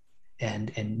time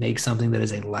and make something that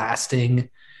is a lasting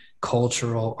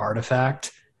cultural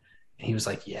artifact? And he was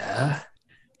like, yeah.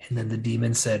 And then the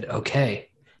demon said, okay,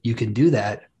 you can do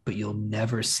that, but you'll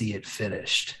never see it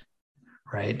finished.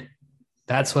 Right?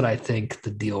 That's what I think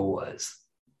the deal was.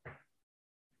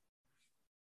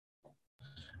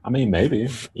 I mean, maybe.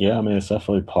 Yeah, I mean, it's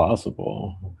definitely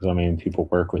plausible. Because, I mean, people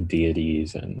work with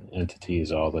deities and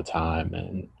entities all the time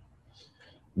and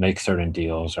make certain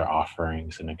deals or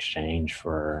offerings in exchange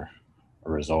for a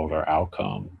result or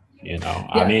outcome. You know,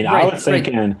 I Yeah, mean, right,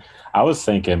 I was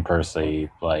thinking personally,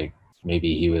 like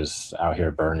maybe he was out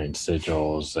here burning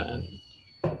sigils and,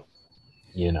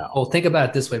 you Well, know, think about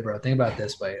it this way, bro. Think about it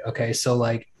this way. Okay. So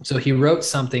he wrote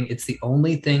something. It's the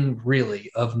only thing really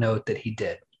of note that he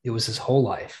did. It was his whole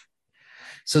life.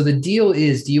 So the deal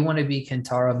is, do you want to be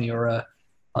Kentaro Miura,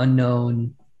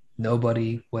 unknown,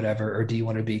 nobody, whatever, or do you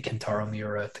want to be Kentaro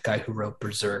Miura, the guy who wrote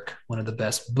Berserk, one of the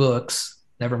best books,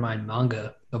 never mind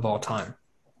manga of all time?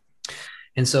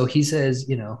 And so he says,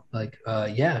 like,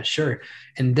 yeah, sure.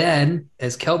 And then,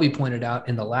 as Kelby pointed out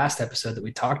in the last episode that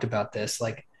we talked about this,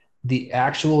 like the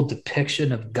actual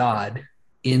depiction of God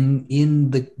in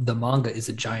the manga is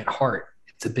a giant heart.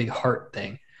 It's a big heart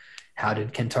thing. How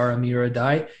did Kentaro Miura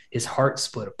die? His heart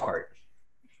split apart.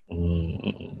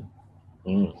 mm,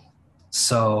 mm.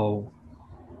 So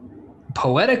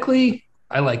poetically,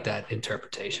 I like that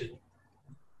interpretation.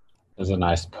 It's a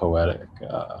nice poetic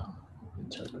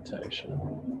interpretation.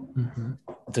 Mm-hmm.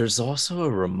 There's also a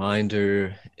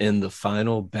reminder in the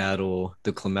final battle,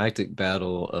 the climactic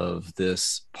battle of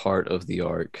this part of the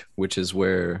arc, which is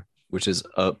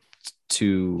up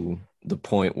to the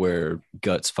point where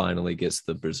Guts finally gets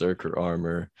the Berserker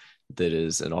armor that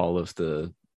is in all of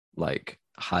the like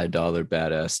high dollar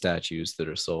badass statues that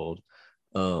are sold.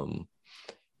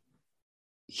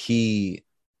 He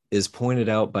is pointed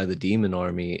out by the demon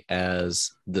army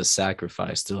as the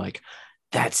sacrifice. They're like,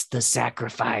 that's the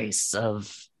sacrifice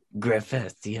of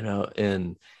Griffith,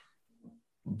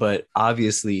 but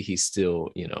obviously he's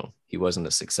still, he wasn't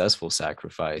a successful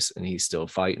sacrifice and he's still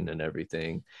fighting and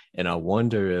everything. And I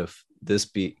wonder if this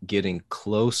be getting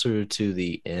closer to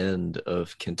the end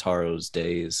of Kentaro's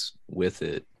days with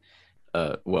it,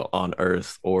 on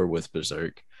Earth or with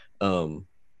Berserk,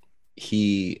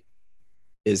 he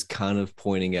is kind of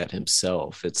pointing at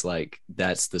himself. It's like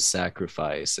that's the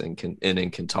sacrifice, and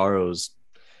in Kentaro's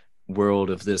world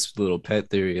of this little pet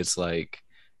theory, it's like,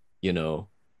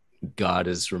 God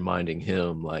is reminding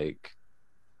him, like,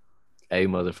 hey,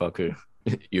 motherfucker,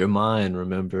 you're mine,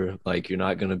 remember? Like, you're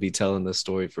not going to be telling this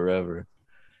story forever.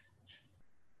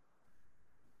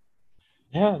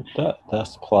 Yeah,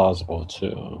 that's plausible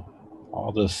too.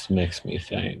 All this makes me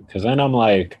think. Because then I'm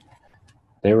like,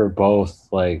 they were both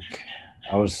like,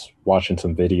 I was watching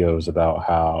some videos about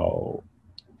how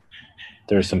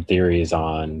there's some theories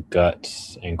on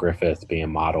Guts and Griffith being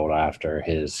modeled after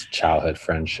his childhood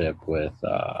friendship with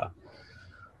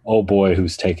old boy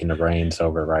who's taking the reins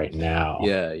over right now.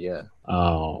 Yeah.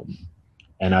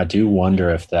 And I do wonder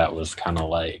if that was kind of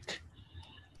like,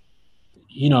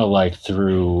 like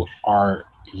through art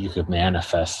you could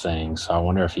manifest things. So I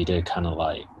wonder if he did kind of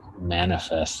like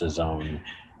manifest his own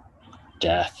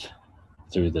death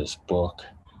through this book,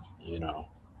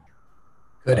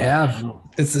 Could have.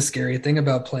 It's the scary thing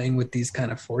about playing with these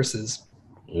kind of forces.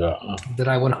 Yeah. That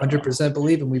I 100%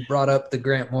 believe. And we brought up the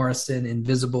Grant Morrison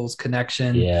Invisibles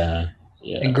connection. Yeah.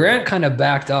 And Grant kind of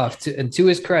backed off. And to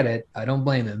his credit, I don't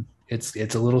blame him.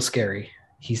 It's a little scary.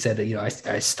 He said that,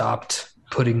 I stopped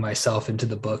putting myself into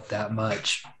the book that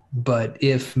much. But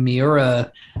if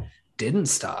Miura didn't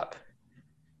stop,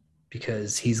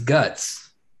 because he's Guts,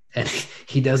 and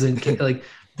he doesn't like,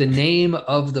 the name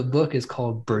of the book is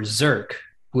called Berserk,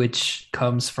 which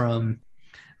comes from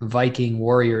Viking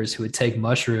warriors who would take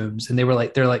mushrooms, and they're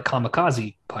like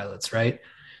kamikaze pilots, right?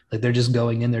 Like they're just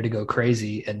going in there to go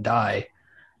crazy and die.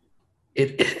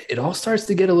 It all starts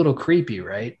to get a little creepy,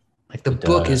 right? Like the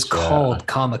book is called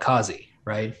Kamikaze,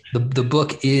 right? The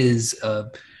book is a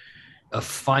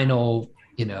final,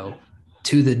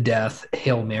 to the death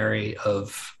Hail Mary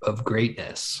of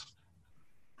greatness.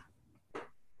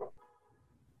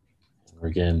 We're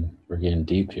getting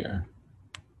deep here.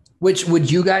 Which, would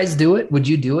you guys do it? Would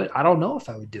you do it? I don't know if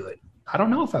I would do it. I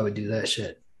don't know if I would do that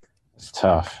shit. It's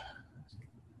tough.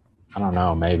 I don't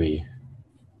know, maybe.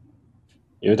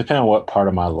 It would depend on what part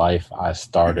of my life I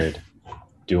started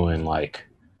doing, like,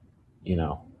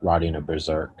 riding a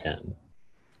berserk and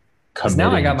Because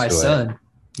now I got my committing to it.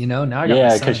 son. Now I got my Yeah,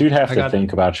 son. because you'd have to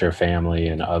think about your family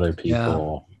and other Yeah.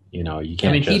 people. You I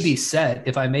can't mean, just. he'd be set.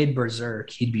 If I made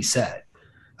Berserk, he'd be set.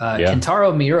 Yeah.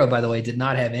 Kentaro Miura, by the way, did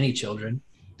not have any children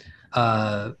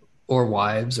or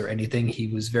wives or anything. He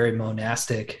was very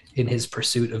monastic in his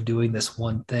pursuit of doing this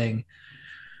one thing,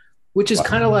 which is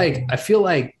kind of like, I feel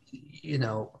like,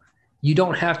 you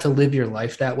don't have to live your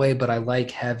life that way, but I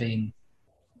like having,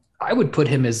 I would put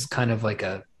him as kind of like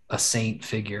a saint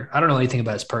figure. I don't know anything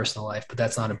about his personal life, but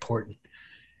that's not important.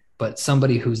 But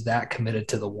somebody who's that committed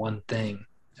to the one thing,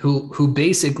 who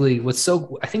basically,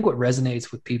 I think what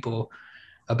resonates with people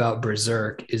about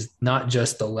Berserk is not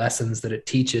just the lessons that it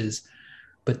teaches,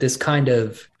 but this kind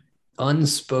of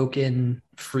unspoken,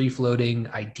 free-floating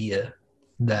idea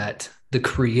that the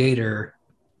creator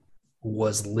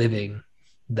was living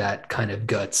that kind of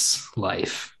guts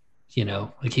life,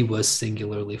 like he was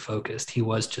singularly focused. He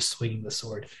was just swinging the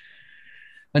sword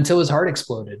until his heart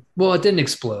exploded. Well, it didn't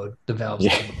explode. The valves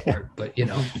came apart, but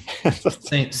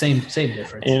same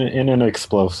difference. In an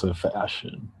explosive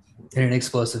fashion. In an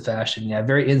explosive fashion, yeah,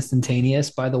 very instantaneous.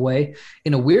 By the way,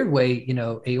 in a weird way,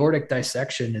 aortic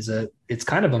dissection it's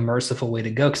kind of a merciful way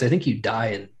to go, because I think you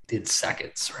die in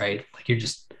seconds, right? Like you're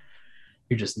just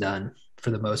done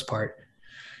for the most part.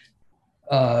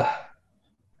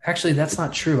 Actually, that's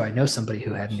not true. I know somebody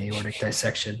who had an aortic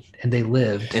dissection and they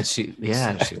lived. And she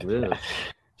lived.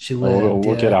 She lived.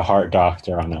 We'll get a heart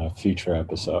doctor on a future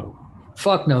episode.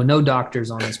 Fuck no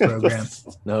doctors on this program.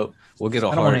 Nope. We'll get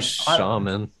a heart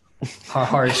shaman.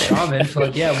 Heart shaman.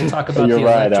 Fuck yeah, we'll talk about the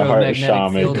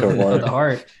electromagnetic field of the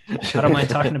heart. I don't mind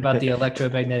talking about the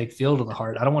electromagnetic field of the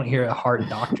heart. I don't want to hear a heart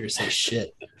doctor say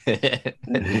shit.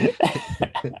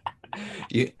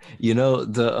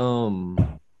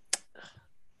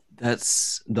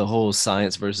 That's the whole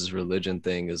science versus religion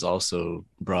thing is also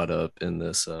brought up in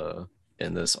this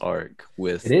arc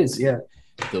with it is, yeah,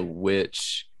 the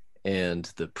witch and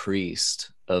the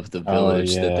priest of the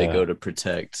village that they go to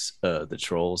protect the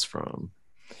trolls from.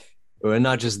 Or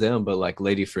not just them, but like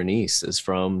Lady Fernice is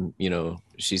from,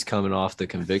 she's coming off the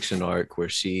conviction arc where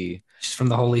she's from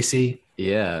the Holy See.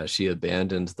 Yeah, she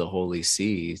abandoned the Holy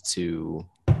See to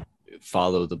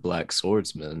follow the Black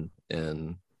Swordsman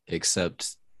and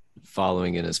accept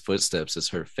following in his footsteps as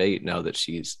her fate, now that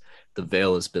the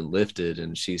veil has been lifted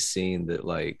and she's seen that,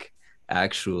 like,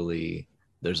 actually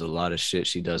there's a lot of shit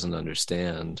she doesn't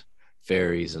understand,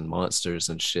 fairies and monsters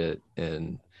and shit,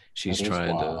 and she's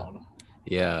trying to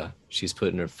she's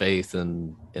putting her faith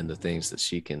in the things that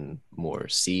she can more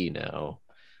see now.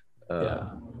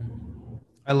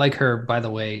 I like her, by the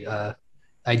way.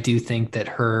 I do think that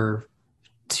her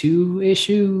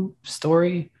 2-issue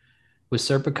story with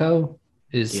Serpico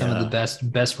is some of the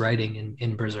best writing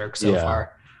in Berserk so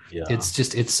far. Yeah.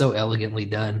 It's so elegantly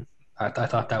done. I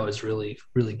thought that was really,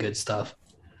 really good stuff.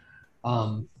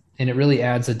 And it really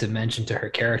adds a dimension to her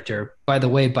character, by the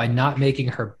way, by not making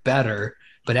her better,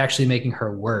 but actually making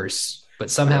her worse, but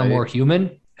somehow more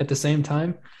human at the same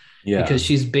time. Yeah. Because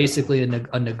she's basically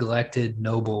a neglected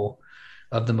noble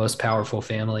of the most powerful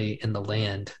family in the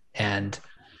land. And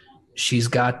she's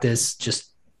got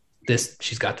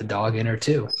she's got the dog in her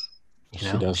too.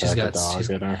 She's got the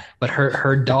dog in her. But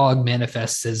her dog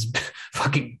manifests as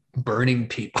fucking burning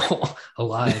people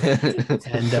alive,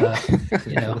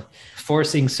 and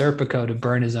forcing Serpico to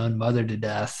burn his own mother to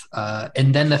death.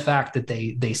 And then the fact that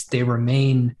they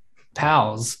remain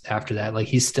pals after that, like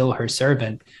he's still her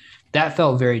servant, that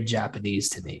felt very Japanese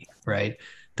to me, right?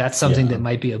 That's something that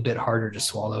might be a bit harder to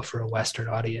swallow for a Western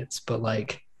audience, but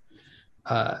like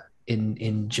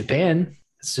in Japan,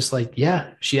 it's just like,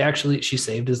 she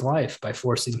saved his life by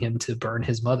forcing him to burn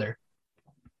his mother.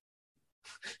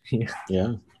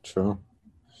 Yeah, true.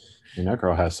 I mean, that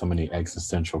girl has so many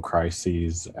existential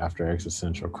crises after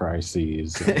existential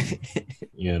crises, and,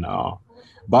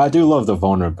 But I do love the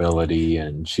vulnerability,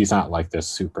 and she's not like this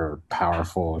super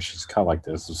powerful. She's kind of like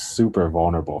this super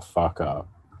vulnerable fuck up,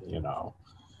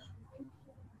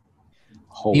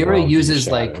 Miura uses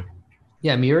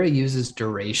Miura uses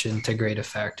duration to great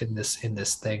effect in this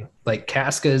thing. Like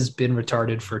Casca has been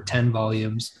retarded for 10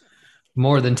 volumes,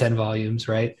 more than 10 volumes,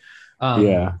 right?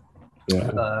 Lady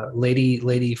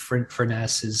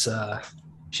Furness is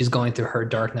she's going through her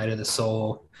dark night of the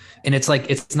soul, and it's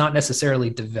like it's not necessarily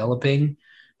developing,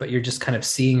 but you're just kind of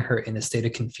seeing her in a state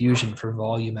of confusion for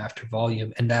volume after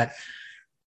volume, and that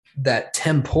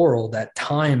temporal, that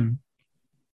time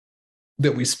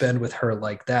that we spend with her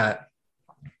like that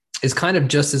is kind of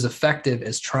just as effective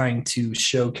as trying to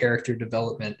show character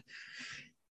development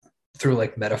through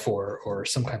like metaphor or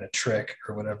some kind of trick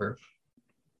or whatever.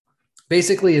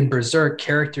 Basically, in Berserk,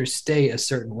 characters stay a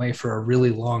certain way for a really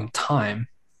long time,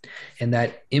 and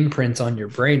that imprints on your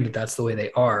brain that that's the way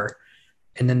they are,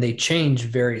 and then they change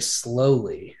very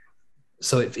slowly.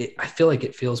 So I feel like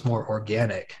it feels more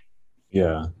organic.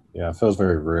 Yeah, it feels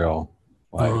very real.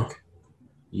 Like,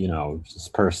 you know, this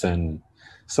person,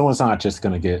 someone's not just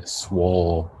going to get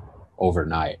swole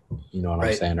overnight, you know what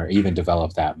I'm saying, or even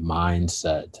develop that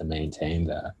mindset to maintain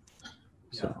that.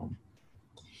 So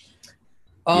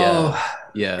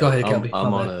yeah. Go ahead,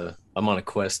 Kelby. I'm on a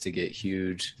quest to get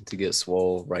huge, to get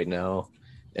swole right now.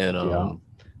 And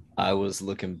I was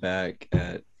looking back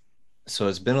at, so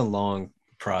it's been a long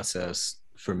process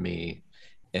for me,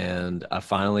 and I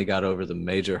finally got over the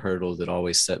major hurdle that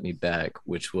always set me back,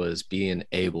 which was being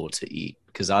able to eat,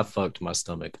 because I fucked my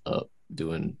stomach up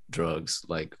doing drugs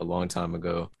like a long time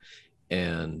ago,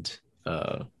 and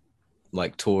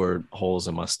like tore holes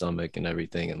in my stomach and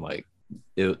everything, and like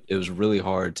it was really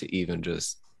hard to even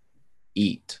just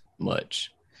eat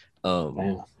much.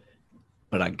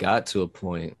 But I got to a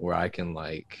point where I can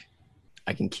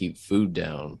keep food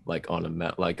down, like on a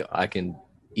mat, like I can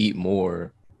eat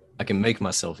more, I can make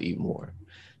myself eat more.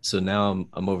 So now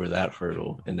I'm over that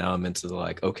hurdle, and now I'm into the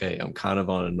like, okay, I'm kind of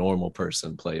on a normal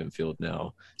person playing field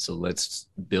now, so let's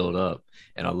build up.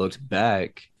 And I looked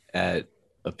back at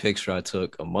a picture I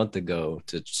took a month ago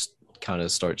to just kind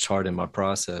of start charting my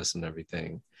process and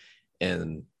everything,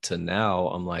 and to now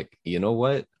I'm like, you know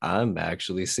what, I'm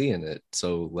actually seeing it,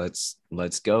 so let's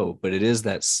go. But it is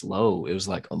that slow. It was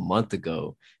like a month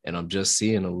ago, and I'm just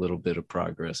seeing a little bit of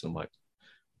progress. I'm like,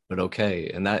 but okay.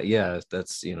 And that, yeah,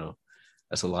 that's, you know,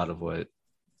 that's a lot of what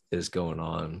is going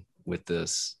on with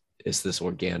this. It's this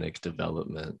organic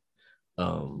development.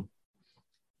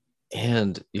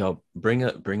 And you know,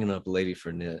 bringing up Lady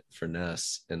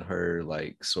Furness and her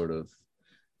like sort of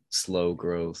slow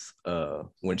growth,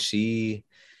 when she's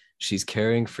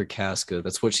caring for Casca,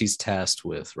 that's what she's tasked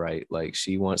with, right? Like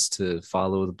she wants to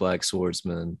follow the Black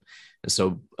Swordsman, and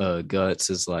so Guts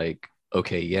is like,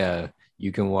 okay, yeah,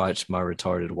 you can watch my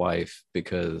retarded wife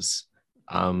because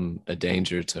I'm a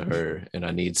danger to her, and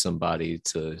I need somebody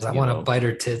to. I want to bite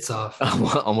her tits off. I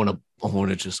want to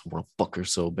fuck her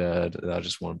so bad. I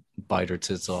just want to bite her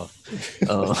tits off.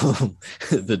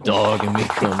 The dog in me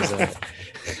comes out.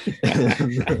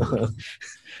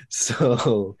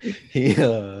 So he,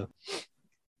 so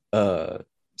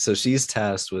she's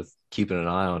tasked with keeping an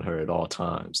eye on her at all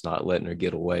times, not letting her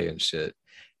get away and shit.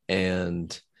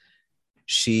 And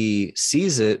she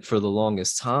sees it for the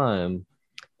longest time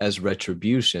as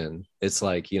retribution. It's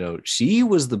like, you know, she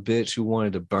was the bitch who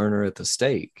wanted to burn her at the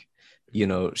stake. You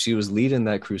know, she was leading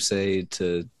that crusade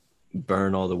to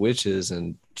burn all the witches,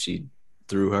 and she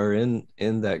threw her in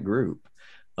that group.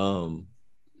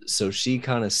 So she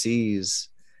kind of sees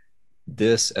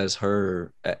this as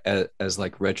her as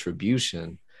like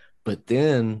retribution. But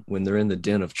then when they're in the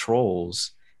den of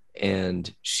trolls,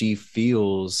 and she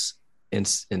feels,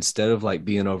 instead of like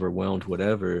being overwhelmed,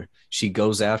 whatever, she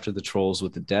goes after the trolls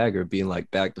with the dagger, being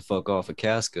like, back the fuck off of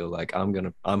Casca, like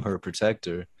I'm her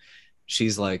protector.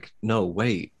 She's like, no,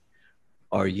 wait,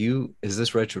 is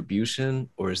this retribution,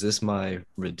 or is this my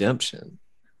redemption?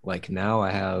 Like now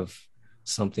I have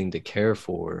something to care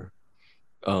for,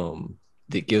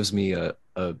 that gives me a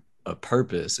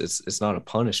purpose. It's not a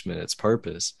punishment, it's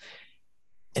purpose.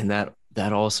 And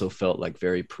that also felt like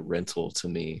very parental to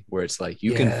me, where it's like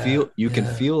you can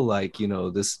feel like, you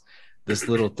know, this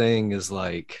little thing is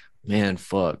like, man,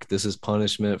 fuck, this is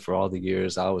punishment for all the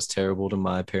years I was terrible to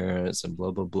my parents and blah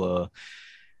blah blah.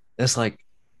 It's like,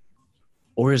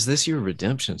 or is this your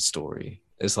redemption story?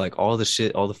 It's like all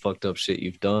the fucked up shit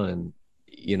you've done,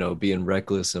 you know, being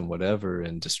reckless and whatever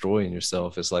and destroying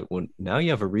yourself. It's like, well, now you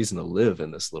have a reason to live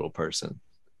in this little person.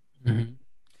 Mm-hmm.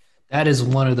 That is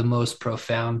one of the most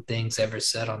profound things ever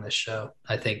said on this show.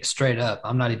 I think, straight up,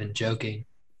 I'm not even joking,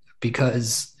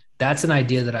 because that's an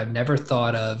idea that I've never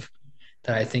thought of,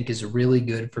 that I think is really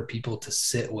good for people to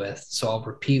sit with. So I'll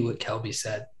repeat what Kelby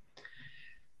said.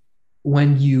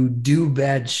 When you do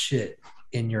bad shit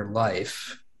in your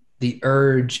life, the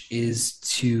urge is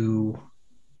to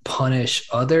punish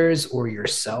others or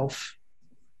yourself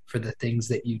for the things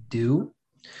that you do,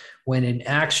 when in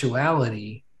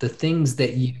actuality, the things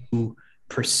that you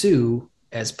pursue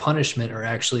as punishment are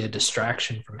actually a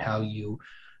distraction from how you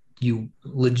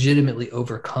legitimately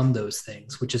overcome those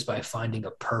things, which is by finding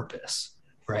a purpose,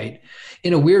 right?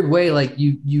 In a weird way, like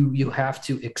you have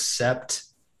to accept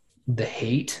the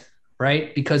hate,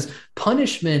 right? Because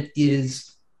punishment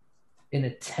is an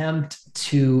attempt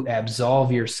to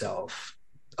absolve yourself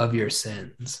of your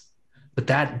sins. But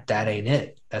that ain't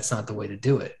it. That's not the way to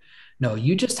do it. No,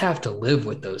 you just have to live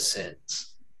with those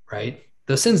sins, right?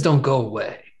 Those sins don't go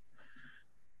away.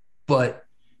 But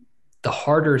the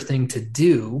harder thing to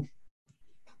do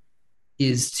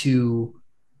is to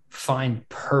find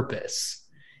purpose.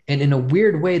 And in a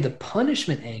weird way, the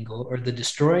punishment angle or the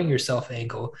destroying yourself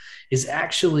angle is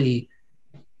actually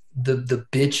the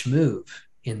bitch move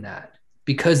in that,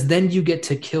 because then you get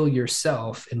to kill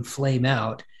yourself and flame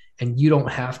out, and you don't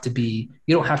have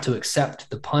to accept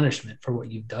the punishment for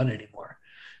what you've done anymore.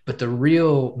 But the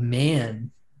real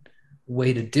man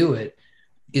way to do it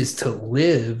is to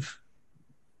live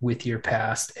with your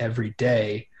past every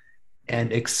day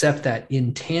and accept that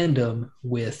in tandem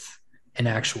with an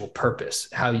actual purpose,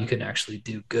 how you can actually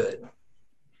do good.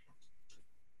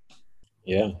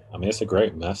 Yeah, I mean, it's a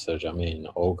great message. I mean,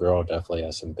 old girl definitely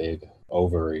has some big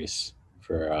ovaries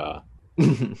for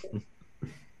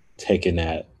taking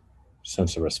that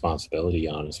sense of responsibility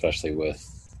on, especially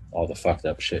with all the fucked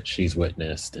up shit she's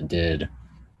witnessed and did,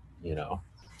 you know,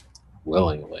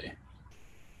 willingly.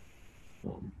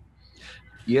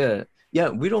 Yeah,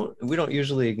 we don't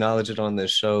usually acknowledge it on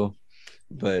this show,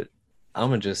 but I'm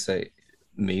gonna just say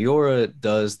Miura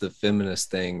does the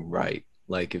feminist thing right.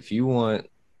 Like, if you want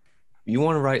to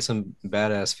write some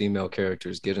badass female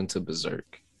characters, get into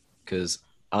Berserk, because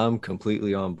I'm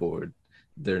completely on board.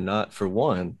 They're not, for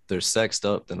one, they're sexed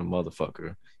up than a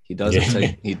motherfucker. He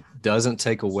doesn't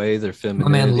take away their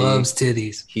femininity. My man loves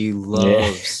titties. He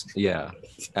loves, yeah,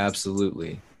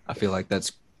 absolutely. I feel like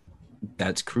that's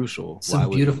crucial. Some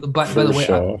beautiful. By the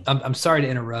way, I'm sorry to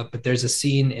interrupt, but there's a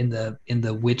scene in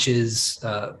the witch's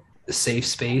safe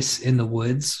space in the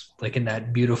woods, like in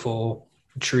that beautiful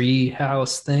tree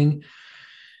house thing,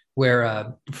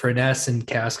 where Furness and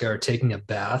Casca are taking a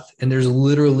bath, and there's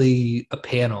literally a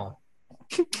panel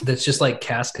that's just like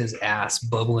Casca's ass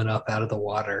bubbling up out of the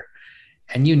water,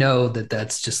 and you know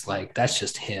that's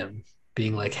just him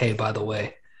being like, hey, by the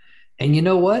way. And you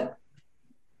know what?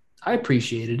 I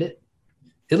appreciated it.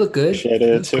 It looked good. Appreciated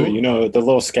it too. Cool. You know, the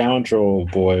little scoundrel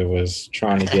boy was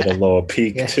trying to get a little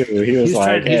peek too. He was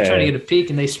like, he was trying to get a peek,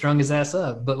 and they strung his ass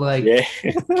up. But like,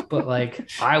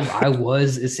 I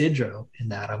was Isidro in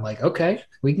that. I'm like, okay,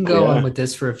 we can go on with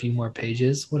this for a few more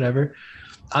pages, whatever.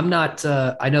 I'm not.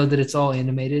 I know that it's all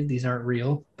animated; these aren't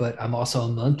real. But I'm also a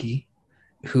monkey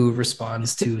who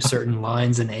responds to certain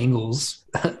lines and angles.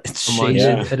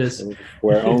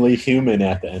 We're only human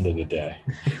at the end of the day.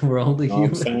 We're only human. What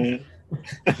I'm saying?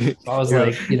 So I was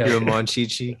like, you're a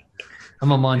Monchichi.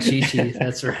 I'm a Monchichi.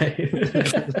 That's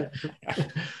right.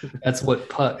 That's what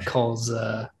Puck calls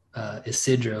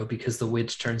Isidro, because the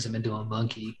witch turns him into a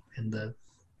monkey, and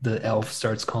the elf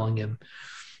starts calling him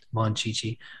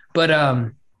Monchichi.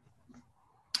 But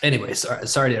anyway,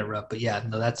 sorry to interrupt. But yeah,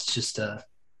 no, that's just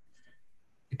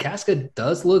Casca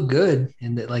does look good,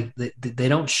 and that like they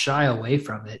don't shy away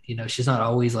from it. You know, she's not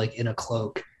always like in a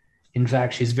cloak. In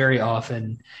fact, she's very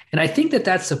often, and I think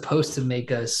that's supposed to make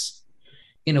us,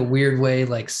 in a weird way,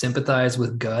 like sympathize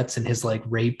with Guts and his like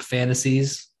rape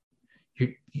fantasies.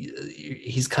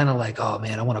 He's kind of like, oh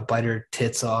man, I want to bite her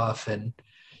tits off, and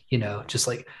you know, just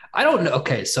like, I don't know.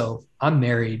 Okay, so I'm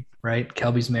married, right?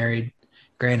 Kelby's married.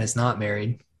 Grant is not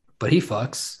married, but he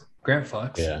fucks. Grant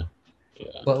fucks. Yeah.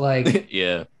 But like,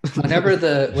 yeah. whenever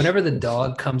the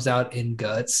dog comes out in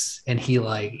Guts, and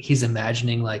he's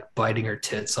imagining like biting her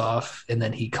tits off, and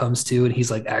then he comes to and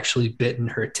he's like actually bitten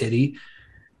her titty.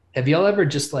 Have y'all ever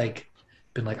just like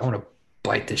been like, I want to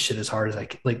bite this shit as hard as I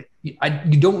can? Like,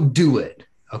 you don't do it,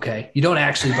 okay? You don't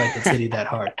actually bite the titty that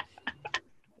hard.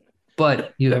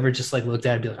 But you ever just like looked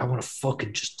at it and be like, I want to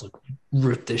fucking just like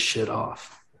rip this shit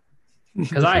off?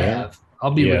 Because I have. I'll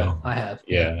be real. I have.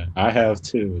 Yeah, I have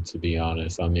too, to be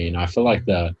honest. I mean, I feel like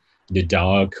the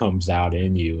dog comes out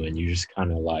in you, and you just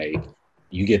kind of like,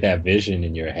 you get that vision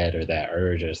in your head, or that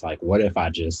urge. It's like, what if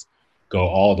I just go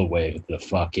all the way the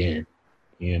fuck in,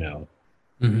 you know?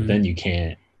 Mm-hmm. Then you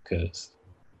can't, because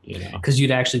you'd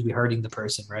actually be hurting the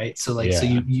person, right? So like,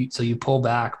 so you pull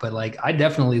back. But like, I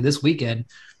definitely, this weekend,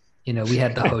 you know, we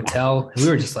had the hotel, and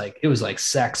we were just like, it was like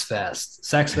Sex Fest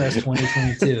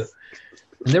 2022.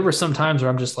 And there were some times where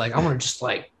I'm just like, I want to just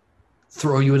like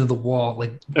throw you into the wall,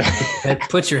 like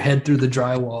put your head through the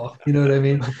drywall. You know what I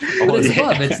mean? But it's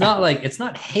love. It's not like, it's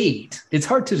not hate. It's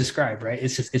hard to describe, right?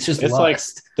 It's just lust. Like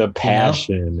the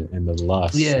passion and the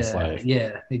lust. Yeah, like,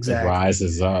 exactly. It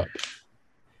rises up.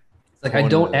 Like, I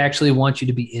don't actually want you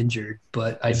to be injured,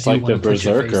 but I do like want to put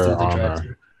your face through the armor,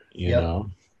 drive-thru. You know?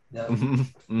 Yep.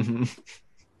 Mm-hmm.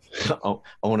 I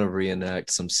want to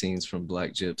reenact some scenes from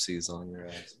Black Gypsies on your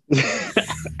ass.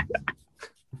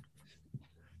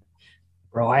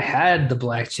 Bro, I had the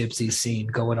Black Gypsy scene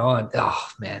going on. Oh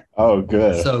man, Oh,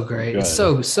 good. so great. It's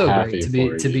Good. so great Happy to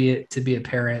for you. be a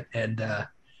parent and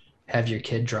have your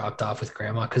kid dropped off with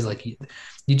grandma because like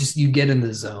you get in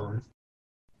the zone.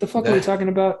 The fuck are we That talking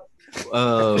about?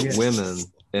 I forget. women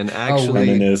and Oh, women.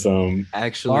 Feminism.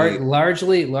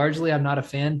 Largely, I'm not a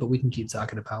fan, but we can keep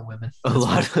talking about women. a That's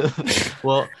lot fine.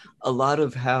 of a lot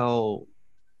of how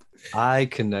I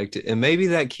connected, and maybe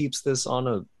that keeps this on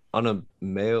a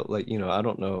male, like, I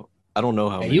don't know how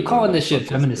Yeah, many you calling women this shit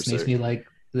fuck with feminist makes Berserk. me like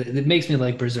it makes me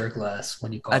like Berserk less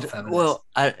when you call it feminist.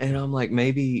 And I'm like,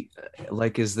 maybe,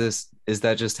 like, is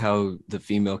that just how the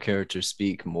female characters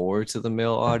speak more to the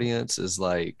male audience? Is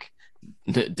like,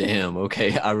 damn,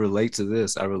 okay, I relate to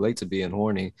this. I relate to being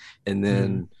horny. And Mhm.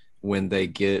 then when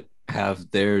they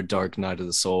have their dark night of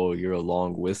the soul, you're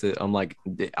along with it. I'm like,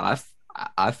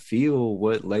 I feel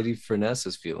what Lady Furness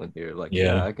is feeling here. Like,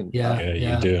 yeah, Yeah. Yeah, Yeah, you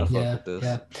yeah, I do. fuck yeah, with this.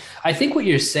 yeah. I think what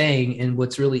you're saying and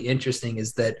what's really interesting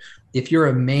is that if you're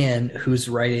a man who's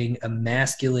writing a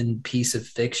masculine piece of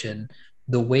fiction,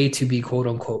 the way to be quote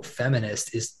unquote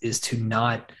feminist is to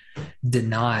not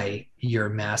deny your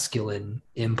masculine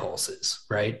impulses,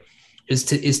 right? Is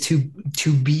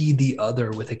to be the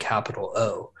other with a capital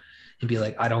O and be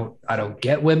like, I don't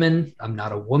get women. I'm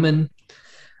not a woman.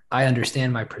 I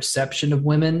understand my perception of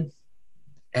women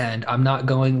and I'm not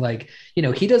going like,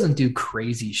 he doesn't do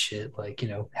crazy shit like,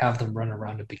 have them run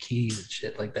around in bikinis and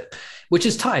shit like that, which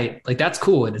is tight. Like that's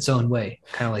cool in its own way,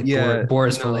 kind of like Yeah,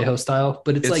 Boris no, Vallejo style.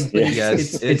 But it's it's like, but Yeah.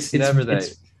 it's never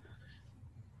that.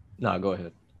 No, go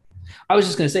ahead. I was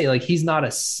just gonna say, like, he's not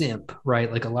a simp,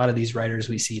 right? Like a lot of these writers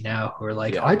we see now who are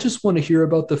like, Yeah. I just want to hear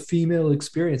about the female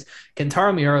experience.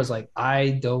 Kentaro Miura is like, I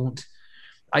don't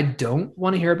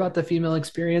want to hear about the female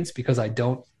experience because I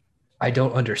don't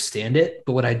understand it,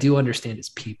 but what I do understand is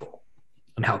people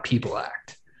and how people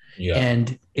act. Yeah.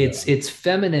 And it's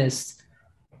feminist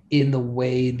in the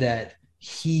way that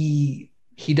he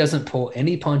doesn't pull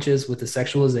any punches with the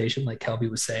sexualization, like Kelby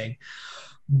was saying,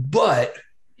 but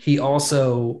he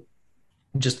also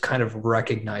just kind of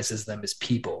recognizes them as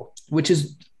people, which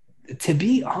is, to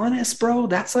be honest, bro,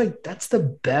 that's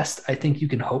the best I think you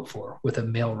can hope for with a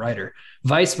male writer.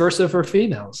 Vice versa for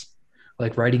females,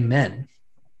 like writing men.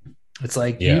 It's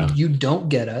like you Yeah. you don't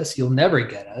get us. You'll never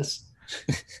get us.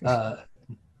 Uh,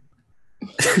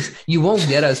 you won't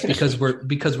get us because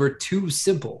we're too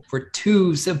simple. We're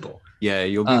too simple. Yeah,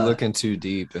 you'll be Uh, looking too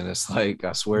deep, and it's like,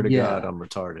 I swear to God, yeah, I'm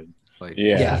retarded. Like,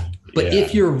 yeah. Yeah. But Yeah.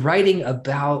 if you're writing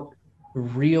about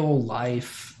real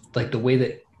life, like the way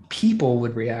that people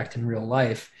would react in real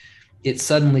life, it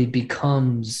suddenly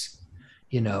becomes,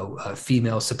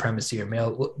 female supremacy or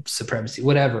male supremacy,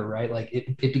 whatever, right? Like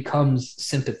it becomes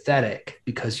sympathetic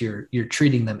because you're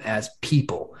treating them as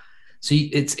people. So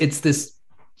it's this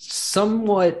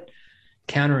somewhat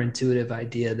counterintuitive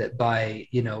idea that by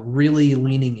really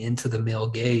leaning into the male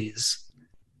gaze,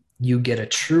 you get a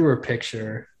truer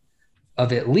picture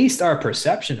of at least our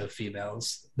perception of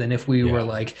females than if we were Yeah.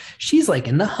 like, she's like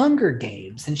in the Hunger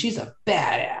Games and she's a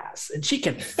badass and she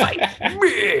can fight.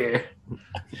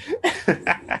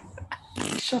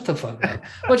 Shut the fuck up.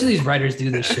 A bunch of these writers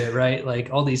do this shit, right? Like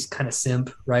all these kind of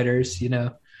simp writers, they're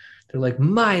like,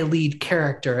 my lead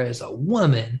character is a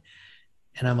woman.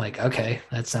 And I'm like, okay,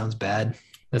 that sounds bad.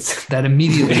 That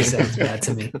immediately sounds bad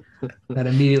to me. That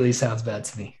immediately sounds bad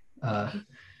to me.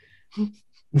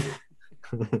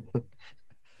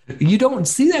 You don't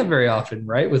see that very often,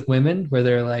 right? With women, where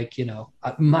they're like,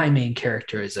 my main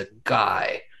character is a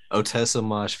guy. Otessa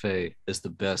Moshfegh is the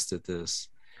best at this.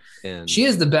 And She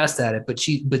is the best at it, but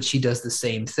she does the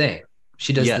same thing.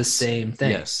 She does the same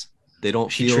thing. Yes. They don't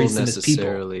She feel treats them as people.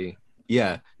 necessarily.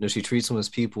 Yeah. No, she treats them as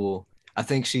people. I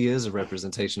think she is a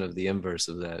representation of the inverse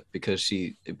of that because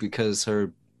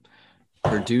her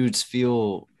dudes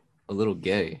feel a little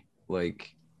gay.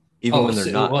 Like, even when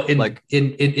they're not, well, in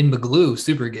Maglue,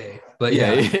 super gay, but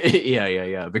yeah,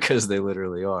 yeah, because they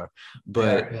literally are.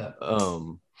 But yeah.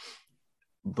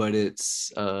 but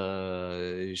it's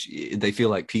they feel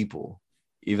like people,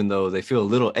 even though they feel a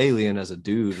little alien as a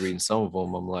dude. Reading some of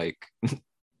them, I'm like,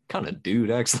 kind of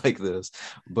dude acts like this,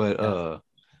 but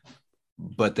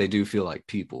they do feel like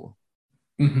people.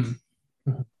 Mm-hmm.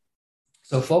 Mm-hmm.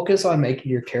 So focus on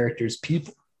making your characters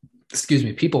people. Excuse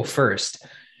me, people first.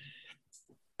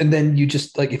 And then you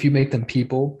just, like, if you make them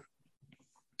people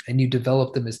and you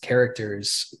develop them as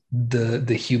characters,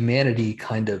 the humanity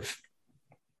kind of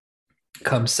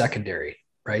comes secondary,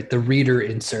 right? The reader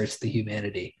inserts the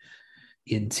humanity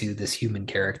into this human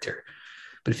character.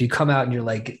 But if you come out and you're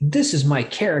like, this is my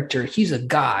character, he's a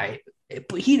guy,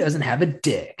 but he doesn't have a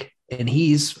dick. and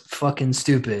he's fucking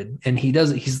stupid, and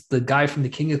he's the guy from the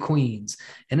King of Queens,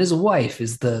 and his wife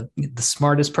is the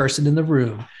smartest person in the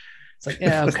room. It's like,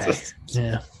 yeah, okay.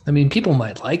 Yeah. I mean, people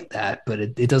might like that, but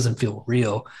it doesn't feel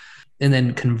real. And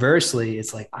then conversely,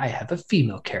 it's like, I have a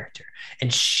female character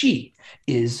and she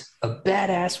is a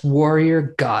badass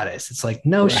warrior goddess. It's like,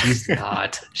 no, she's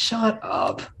not. Shut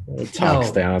up. It talks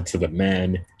No. down to the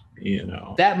men, you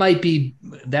know. That might be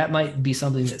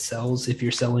something that sells if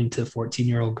you're selling to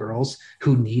 14-year-old girls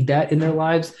who need that in their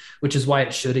lives, which is why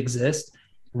it should exist.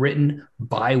 Written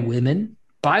by women,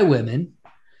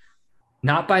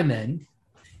 not by men.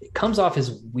 It comes off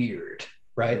as weird,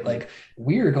 right? Like,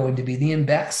 we're going to be the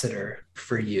ambassador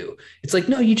for you. It's like,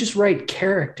 no, you just write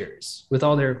characters with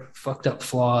all their fucked up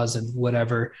flaws and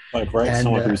whatever. Like, write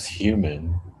someone who's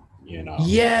human, you know.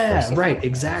 Yeah, right.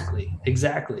 Exactly.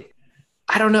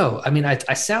 I don't know. I mean, I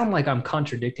sound like I'm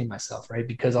contradicting myself, right?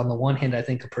 Because on the one hand, I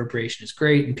think appropriation is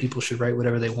great and people should write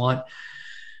whatever they want.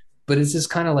 But it's just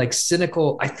kind of like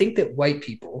cynical. I think that white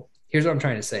people, here's what I'm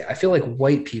trying to say. I feel like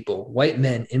white people, white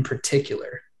men in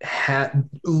particular,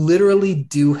 literally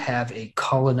do have a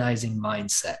colonizing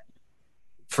mindset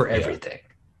for everything,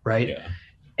 right? Yeah.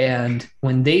 And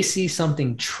when they see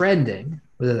something trending,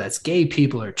 whether that's gay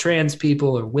people or trans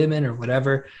people or women or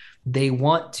whatever, they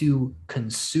want to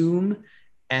consume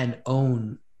and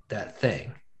own that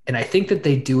thing. And I think that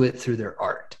they do it through their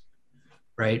art,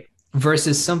 right?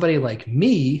 Versus somebody like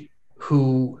me,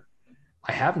 who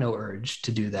I have no urge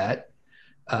to do that.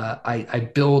 I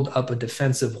build up a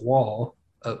defensive wall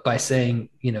by saying,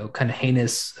 you know, kind of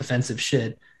heinous, offensive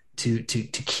shit to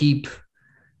keep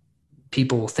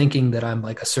people thinking that I'm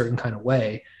like a certain kind of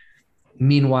way.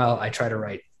 Meanwhile, I try to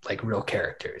write like real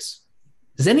characters.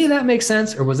 Does any of that make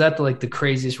sense, or was that the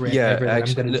craziest rant ever?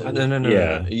 Actually,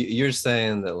 no. You're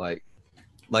saying that like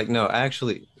no,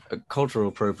 actually, cultural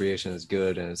appropriation is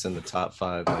good, and it's in the top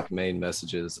 5 like main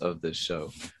messages of this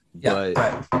show. Yeah,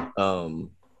 but right.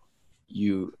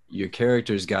 Your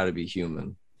characters got to be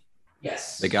human.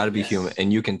 Yes, they got to be human,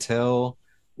 and you can tell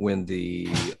when the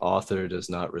author does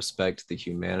not respect the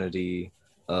humanity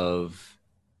of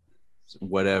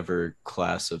whatever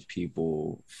class of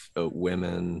people,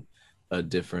 women, a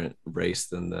different race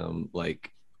than them.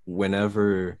 Like,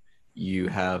 whenever you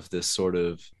have this sort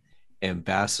of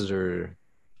ambassador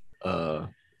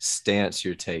stance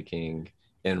you're taking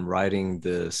in writing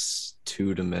this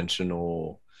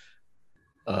two-dimensional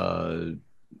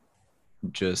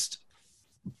just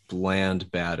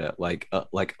bland bad at like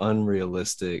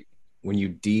unrealistic, when you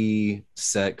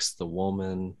de-sex the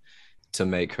woman to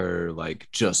make her like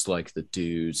just like the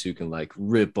dudes who can like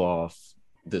rip off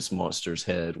this monster's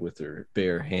head with her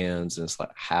bare hands, and it's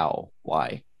like, how?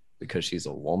 Why? Because she's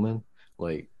a woman,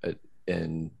 like,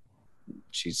 and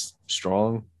she's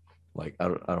strong. Like, I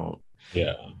don't.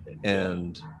 Yeah.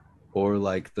 And or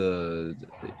like the,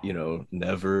 you know,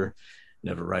 never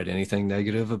write anything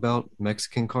negative about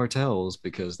Mexican cartels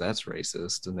because that's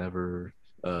racist. And never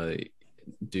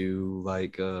do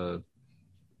like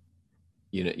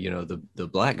you know the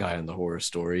black guy in the horror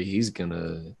story, he's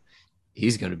gonna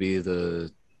be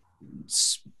the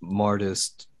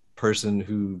smartest person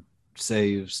who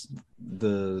saves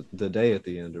the day at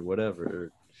the end or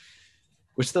whatever.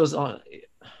 Which those on,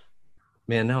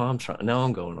 man, now I'm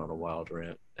going on a wild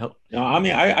rant. No, I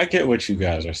mean, I get what you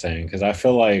guys are saying, because I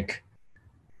feel like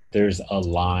there's a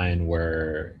line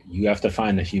where you have to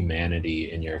find the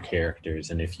humanity in your characters,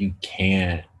 and if you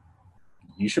can't,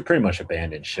 you should pretty much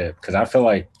abandon ship. Because I feel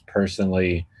like,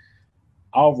 personally,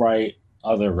 I'll write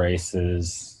other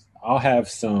races, I'll have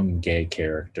some gay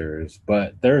characters,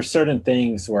 but there are certain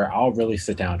things where I'll really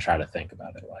sit down and try to think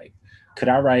about it. Like, could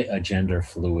I write a gender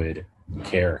fluid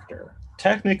character?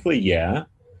 Technically, yeah,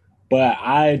 but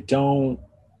I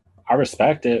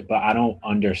respect it, but I don't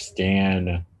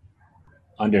understand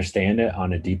it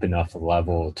on a deep enough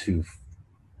level to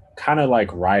kind of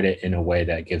like write it in a way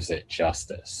that gives it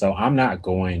justice. So I'm not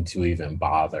going to even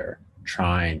bother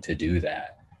trying to do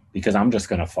that, because I'm just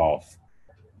going to fall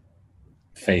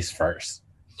face first,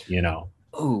 you know?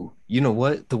 Oh, you know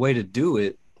what? The way to do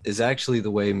it is actually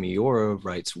the way Miura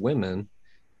writes women,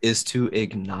 is to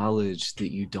acknowledge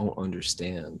that you don't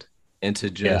understand, and to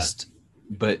just,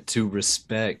 but to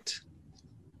respect,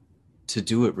 to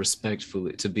do it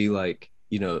respectfully, to be like,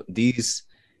 you know, these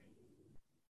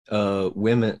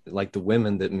women, like the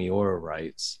women that Miura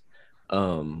writes,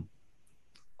 often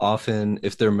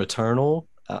if they're maternal,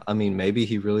 I mean, maybe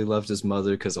he really loved his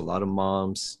mother, because a lot of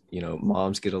moms, you know,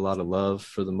 moms get a lot of love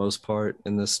for the most part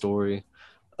in this story.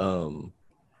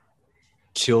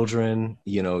 Children,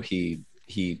 you know, he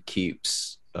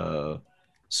keeps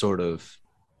sort of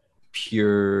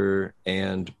pure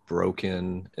and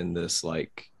broken in this,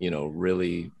 like,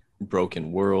 really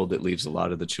broken world that leaves a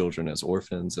lot of the children as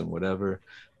orphans and whatever,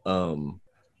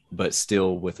 but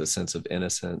still with a sense of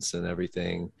innocence and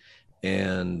everything.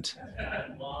 And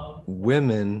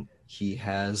women, he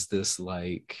has this,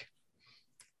 like,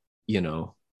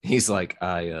 he's like,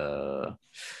 I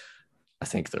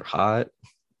think they're hot.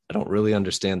 I don't really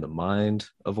understand the mind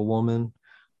of a woman.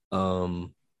 But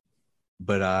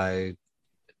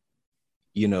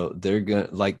they're gonna,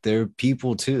 like, they're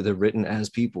people too. They're written as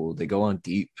people. They go on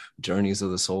deep journeys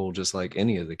of the soul, just like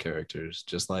any of the characters,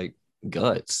 just like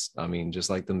Guts. I mean, just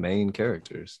like the main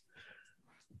characters.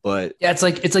 But Yeah, it's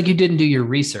like you didn't do your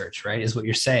research, right? Is what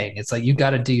you're saying. It's like you got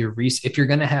to do your research if you're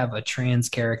going to have a trans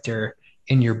character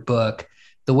in your book.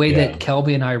 The way Yeah. that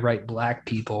Kelby and I write Black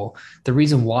people, the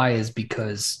reason why is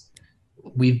because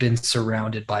we've been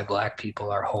surrounded by Black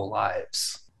people our whole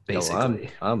lives, basically.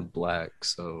 I'm Black,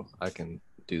 so I can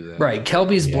do that. Right.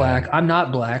 Kelby's Yeah. Black. I'm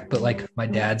not Black, but like my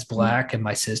dad's Black and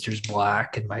my sister's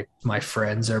Black and my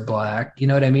friends are Black. You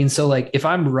know what I mean? So like if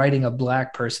I'm writing a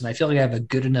Black person, I feel like I have a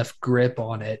good enough grip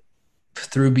on it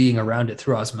through being around it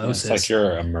through osmosis. It's like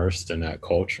you're immersed in that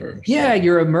culture. So. Yeah,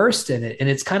 you're immersed in it. And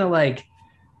it's kind of like,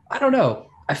 I don't know.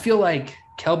 I feel like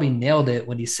Kelby nailed it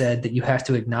when he said that you have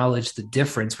to acknowledge the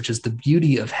difference, which is the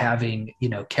beauty of having,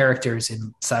 characters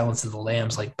in Silence of the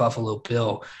Lambs like Buffalo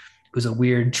Bill, who's a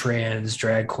weird trans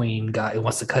drag queen guy who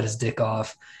wants to cut his dick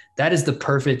off. That is the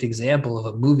perfect example of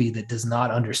a movie that does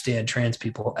not understand trans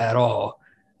people at all,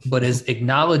 but is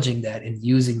acknowledging that and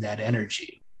using that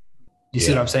energy. You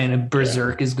see what I'm saying? And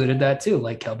Berserk is good at that too.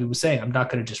 Like Kelby was saying, I'm not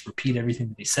going to just repeat everything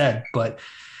that he said, but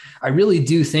I really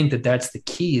do think that that's the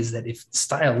key, is that if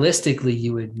stylistically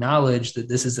you acknowledge that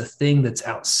this is a thing that's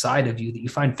outside of you that you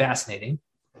find fascinating,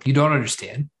 you don't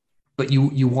understand, but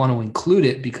you want to include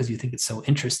it because you think it's so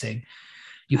interesting,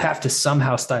 you have to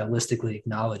somehow stylistically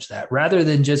acknowledge that rather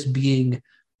than just being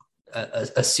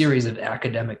a series of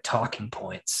academic talking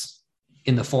points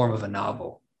in the form of a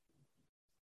novel.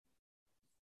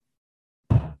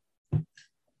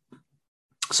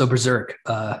 So Berserk,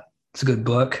 it's a good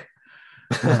book.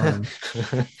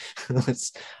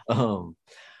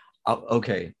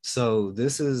 Okay, so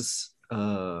this is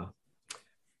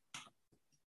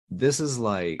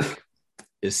like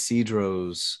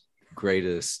Isidro's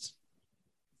greatest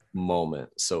moment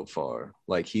so far.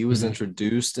 Like, he was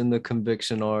introduced in the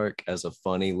Conviction arc as a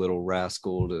funny little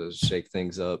rascal to shake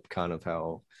things up, kind of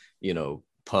how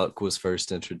Puck was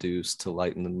first introduced to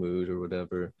lighten the mood or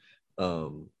whatever.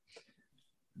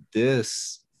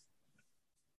 This,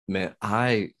 man,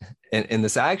 and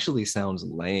this actually sounds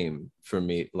lame for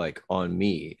me, like on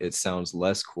me, it sounds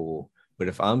less cool. But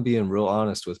if I'm being real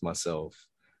honest with myself,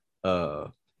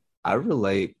 I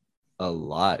relate a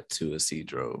lot to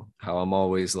Isidro. How I'm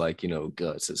always like,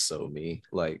 Guts is so me.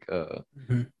 Like,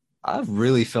 I've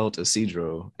really felt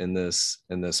Isidro in this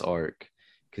arc,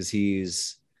 because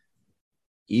he's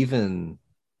even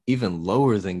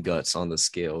lower than Guts on the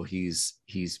scale. He's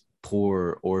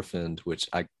poor, orphaned, which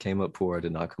I came up poor. I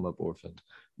did not come up orphaned,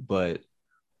 but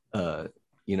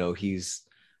he's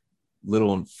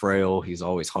little and frail. He's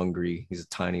always hungry. He's a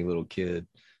tiny little kid,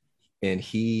 and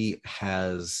he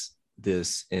has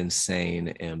this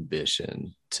insane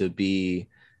ambition to be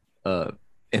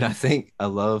and I think I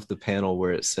love the panel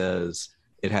where it says,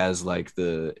 it has like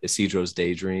the Isidro's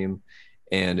daydream,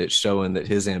 and it's showing that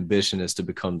his ambition is to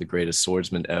become the greatest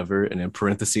swordsman ever, and in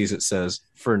parentheses it says,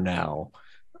 for now.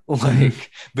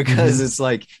 Like, because it's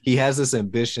like he has this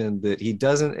ambition that he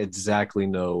doesn't exactly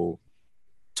know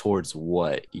towards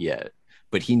what yet,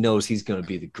 but he knows he's going to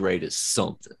be the greatest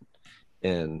something,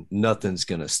 and nothing's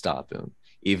going to stop him,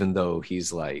 even though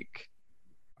he's like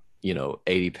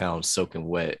 80 pounds soaking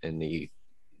wet, and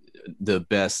the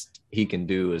best he can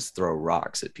do is throw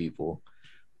rocks at people.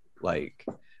 Like,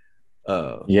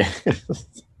 yeah.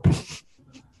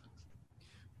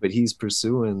 But he's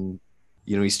pursuing,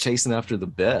 he's chasing after the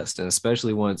best, and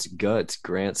especially once Guts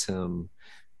grants him,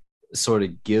 sort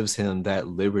of gives him that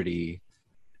liberty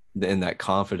and that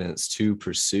confidence to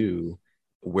pursue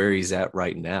where he's at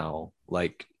right now.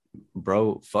 Like,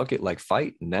 bro, fuck it, like,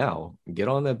 fight now, get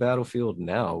on that battlefield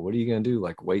now. What are you gonna do?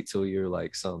 Like, wait till you're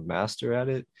like some master at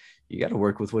it? You got to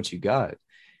work with what you got.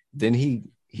 Then he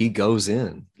goes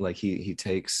in, like, he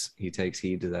takes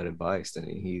heed to that advice, and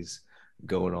he's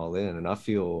going all in. And I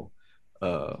feel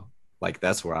like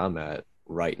that's where I'm at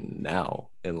right now,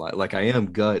 and like I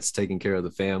am Guts, taking care of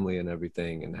the family and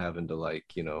everything, and having to,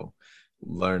 like,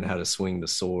 learn how to swing the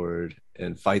sword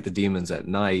and fight the demons at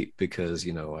night, because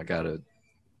I gotta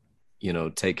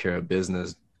take care of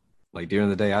business Like during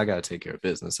the day, I gotta take care of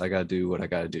business. I gotta do what I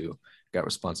gotta do. Got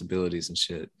responsibilities and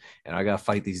shit, and I gotta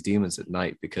fight these demons at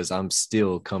night because I'm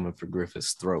still coming for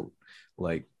Griffith's throat.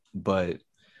 Like, but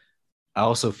I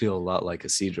also feel a lot like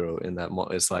Isidro in that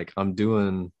it's like I'm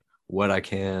doing what I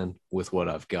can with what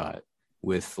I've got,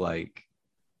 with like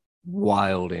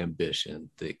wild ambition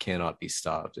that cannot be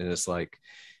stopped. And it's like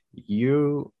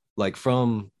you like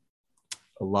from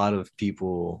a lot of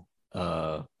people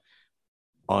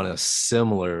on a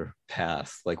similar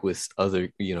path, like with other,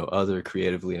 other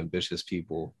creatively ambitious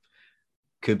people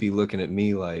could be looking at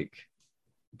me like,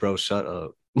 bro, shut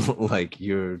up. Like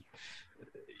you're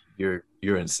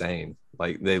insane.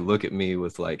 Like they look at me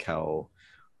with like how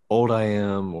old I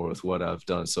am or with what I've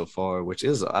done so far, which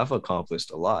is I've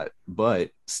accomplished a lot,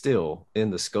 but still in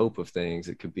the scope of things,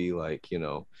 it could be like,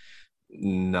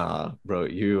 nah, bro,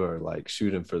 you are like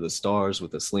shooting for the stars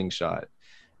with a slingshot.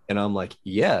 And I'm like,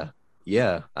 yeah,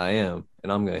 I am.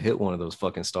 And I'm going to hit one of those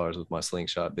fucking stars with my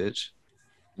slingshot, bitch.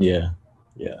 Yeah.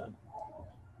 Yeah.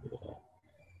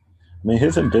 I mean,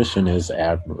 his ambition is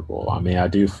admirable. I mean, I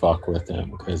do fuck with him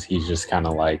because he's just kind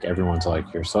of like, everyone's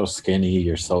like, you're so skinny,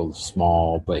 you're so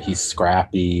small, but he's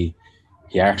scrappy.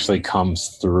 He actually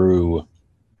comes through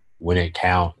when it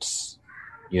counts,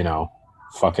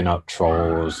 fucking up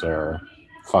trolls or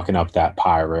fucking up that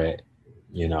pirate,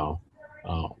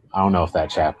 I don't know if that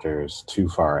chapter is too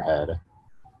far ahead.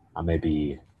 I may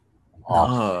be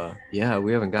off. Yeah,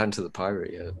 we haven't gotten to the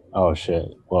pirate yet. Oh, shit.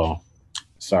 Well,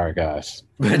 sorry, guys.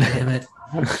 Damn it.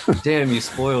 Damn, you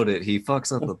spoiled it. He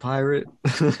fucks up the pirate.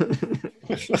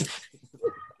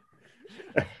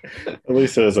 At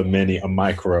least it was a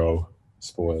micro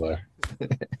spoiler.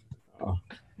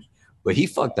 But he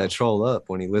fucked that troll up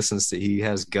when he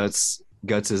has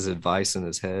Guts's advice in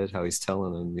his head, how he's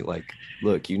telling him like,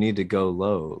 look, you need to go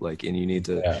low, like, and you need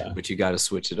to, but you got to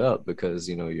switch it up because,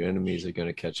 your enemies are going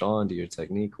to catch on to your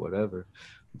technique, whatever.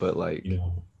 But like,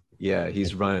 yeah,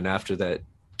 he's running after that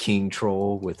king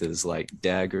troll with his like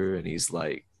dagger, and he's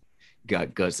like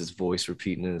got Guts's voice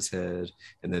repeating in his head,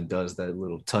 and then does that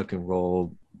little tuck and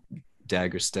roll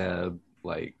dagger stab.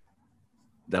 Like,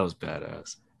 that was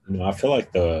badass. I feel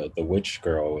like the witch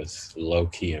girl was low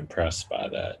key impressed by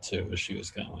that too. She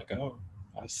was kind of like, "Oh,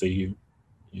 I see you,"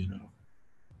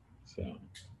 So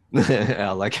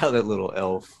I like how that little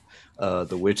elf,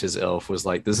 the witch's elf, was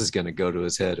like, "This is gonna go to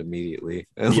his head immediately."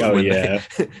 And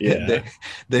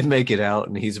they make it out,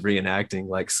 and he's reenacting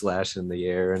like slash in the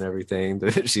air and everything.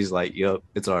 She's like, "Yep,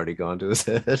 it's already gone to his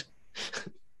head."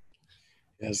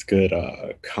 That's good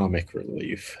comic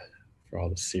relief for all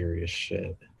the serious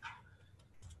shit.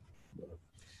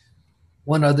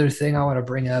 One other thing I want to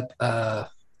bring up that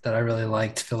I really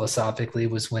liked philosophically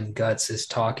was when Guts is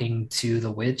talking to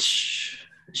the witch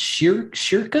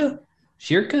Shirka?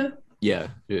 Yeah,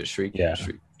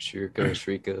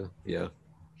 Shrika. Yeah.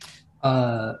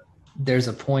 There's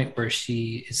a point where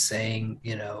she is saying,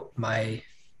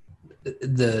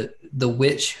 the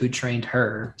witch who trained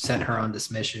her sent her on this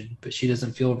mission, but she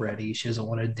doesn't feel ready. She doesn't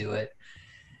want to do it.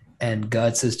 And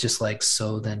Guts is just like,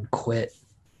 so then quit.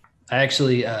 I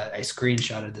actually, I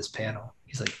screenshotted this panel.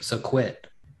 He's like, so quit.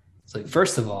 It's like,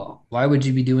 first of all, why would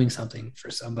you be doing something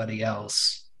for somebody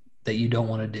else that you don't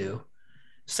want to do?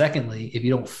 Secondly, if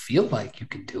you don't feel like you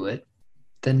can do it,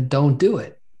 then don't do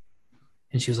it.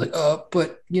 And she was like, oh,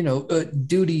 but,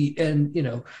 duty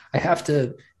and, I have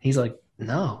to. He's like,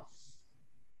 no,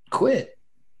 quit.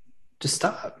 Just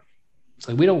stop. It's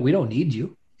like, we don't need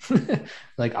you.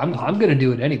 Like, I'm going to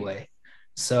do it anyway.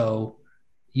 So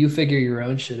you figure your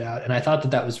own shit out. And I thought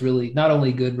that was really not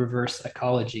only good reverse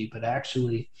psychology, but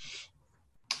actually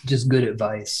just good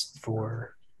advice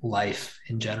for life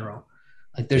in general.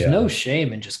 Like, there's no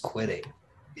shame in just quitting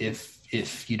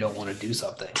if you don't want to do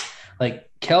something.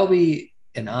 Like Kelby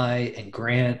and I and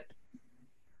Grant,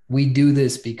 we do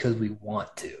this because we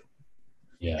want to.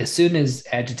 Yeah. As soon as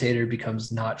Agitator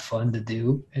becomes not fun to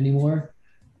do anymore,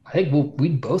 I think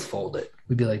we'd both fold it.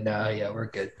 We'd be like, nah, yeah, we're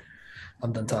good.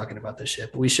 I'm done talking about this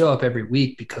shit. But we show up every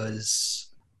week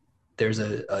because there's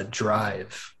a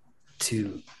drive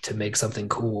to make something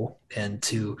cool and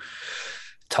to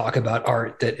talk about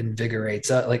art that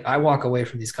invigorates us. Like, I walk away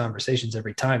from these conversations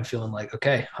every time feeling like,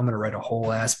 okay, I'm going to write a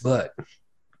whole ass book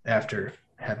after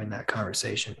having that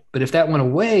conversation. But if that went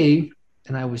away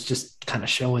and I was just kind of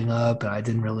showing up and I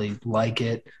didn't really like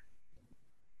it,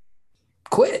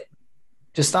 quit.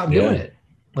 Just stop doing it.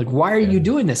 Like, why are you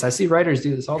doing this? I see writers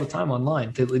do this all the time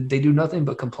online. They do nothing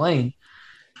but complain.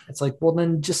 It's like, well,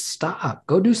 then just stop.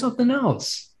 Go do something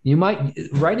else.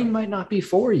 Writing might not be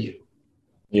for you.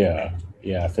 Yeah.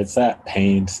 Yeah. If it's that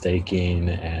painstaking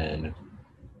and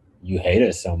you hate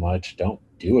it so much, don't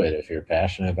do it. If you're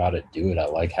passionate about it, do it. I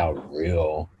like how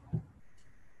real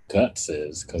Guts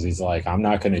is, because he's like, I'm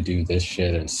not going to do this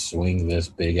shit and swing this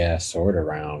big ass sword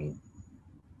around,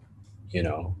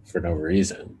 for no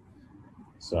reason.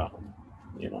 So,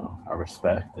 I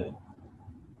respect it.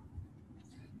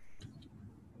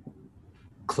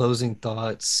 Closing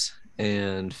thoughts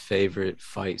and favorite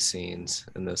fight scenes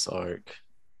in this arc.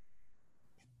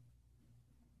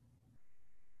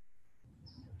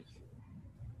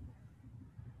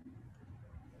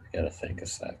 I gotta think a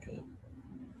second.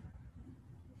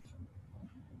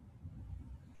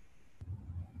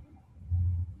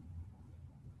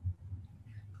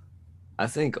 I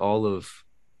think all of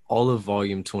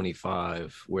volume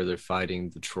 25, where they're fighting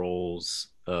the trolls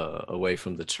away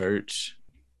from the church,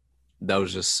 that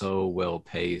was just so well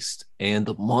paced, and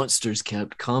the monsters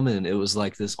kept coming. It was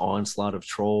like this onslaught of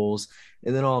trolls,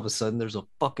 and then all of a sudden there's a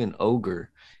fucking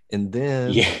ogre, and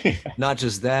then not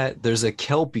just that, there's a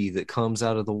kelpie that comes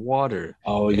out of the water.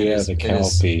 Oh yeah, the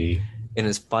kelpie, and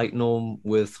is fighting them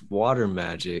with water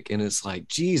magic, and it's like,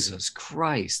 Jesus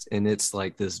Christ. And it's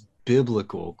like this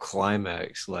biblical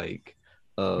climax, like,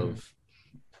 of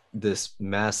this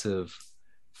massive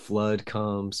flood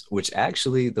comes, which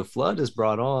actually the flood is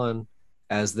brought on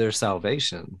as their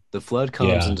salvation. The flood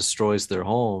comes and destroys their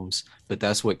homes, but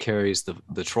that's what carries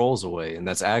the trolls away. And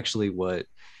that's actually what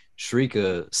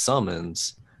Shrika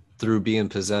summons through being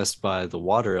possessed by the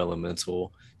water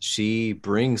elemental. She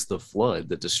brings the flood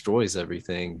that destroys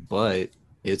everything, but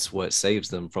it's what saves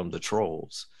them from the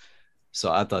trolls.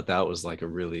 So I thought that was like a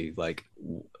really, like,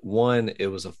 one, it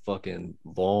was a fucking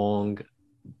long,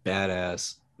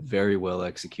 badass, very well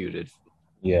executed,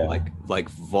 like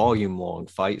volume long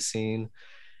fight scene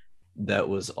that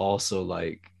was also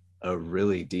like a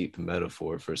really deep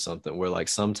metaphor for something where, like,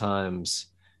 sometimes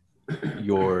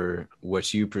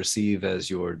what you perceive as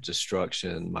your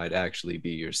destruction might actually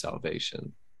be your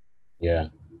salvation. Yeah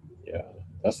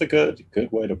That's a good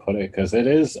way to put it, because it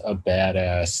is a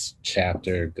badass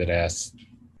chapter, good ass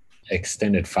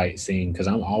extended fight scene, because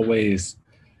I'm always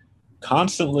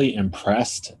constantly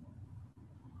impressed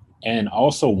and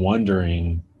also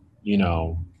wondering,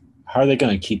 how are they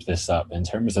going to keep this up in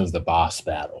terms of the boss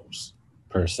battles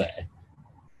per se.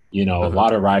 A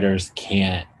lot of writers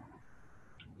can't,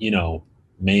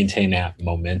 maintain that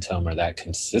momentum or that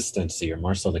consistency, or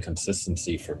more so the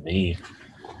consistency for me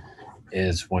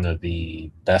is one of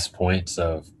the best points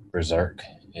of Berserk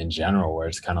in general, where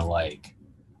it's kind of like,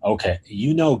 okay,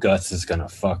 Guts is going to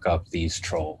fuck up these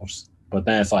trolls, but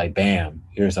then it's like, bam,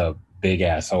 here's a big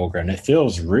ass ogre, and it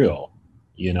feels real.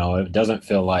 It doesn't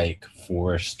feel like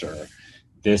forced or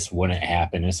this wouldn't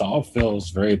happen. It all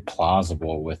feels very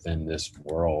plausible within this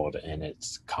world and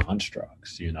its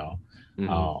constructs,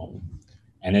 Mm-hmm.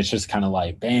 And it's just kind of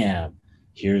like, bam,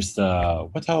 here's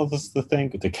what the hell is the thing?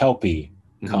 The kelpie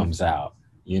comes out.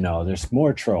 There's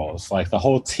more trolls. Like, the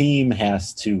whole team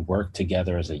has to work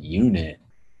together as a unit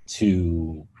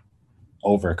to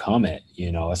overcome it.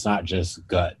 It's not just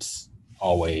Guts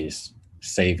always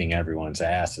saving everyone's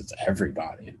ass. It's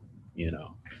everybody,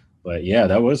 But yeah,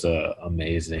 that was a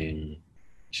amazing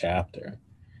chapter.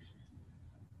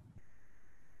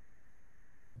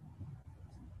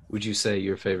 Would you say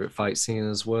your favorite fight scene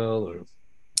as well, or?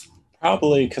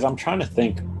 Probably, because I'm trying to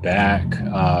think back,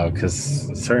 because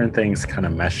certain things kind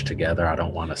of mesh together. I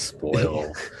don't want to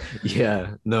spoil.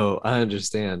 Yeah, no, I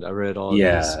understand. I read all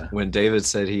this. When David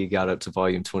said he got up to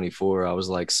volume 24, I was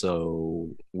like, so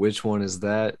which one is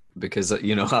that? Because,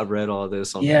 I read all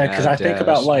this on because I think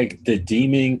about, like, the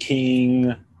Demon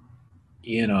King,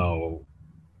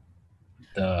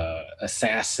 the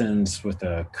assassins with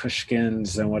the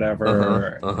Kushkins and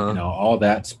whatever, all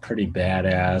that's pretty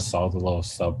badass. All the little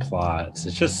subplots,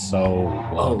 it's just so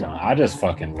well done. I just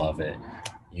fucking love it,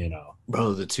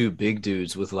 Bro, the two big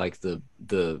dudes with, like,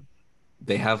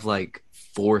 they have, like,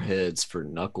 foreheads for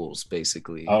knuckles,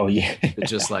 basically. Oh yeah. That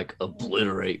just, like,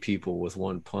 obliterate people with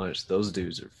one punch. Those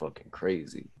dudes are fucking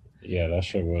crazy. Yeah, that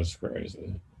shit was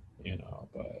crazy,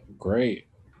 but great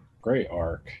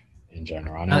arc in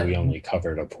general. I know we only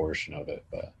covered a portion of it,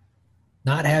 but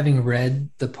not having read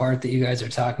the part that you guys are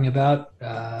talking about,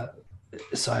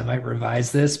 so I might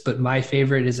revise this, but my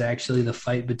favorite is actually the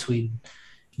fight between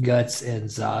Guts and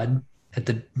Zod at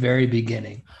the very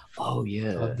beginning. Oh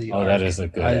yeah. That is a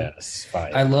good ass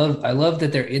fight. I love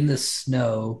that they're in the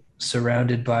snow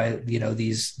surrounded by,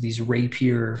 these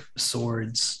rapier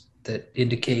swords that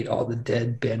indicate all the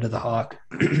dead Band of the Hawk.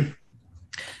 And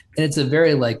it's a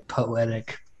very, like,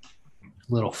 poetic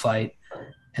little fight.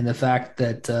 And the fact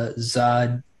that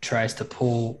Zod tries to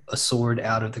pull a sword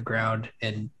out of the ground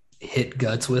and hit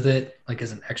Guts with it, like,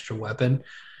 as an extra weapon,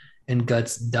 and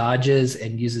Guts dodges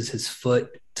and uses his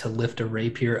foot to lift a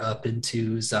rapier up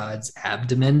into Zod's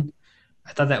abdomen.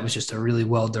 I thought that was just a really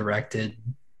well directed,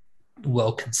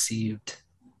 well conceived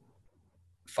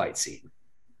fight scene.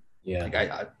 Yeah. Like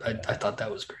I thought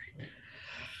that was great.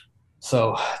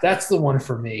 So that's the one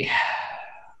for me.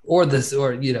 Or this,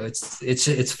 or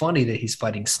it's funny that he's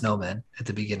fighting snowmen at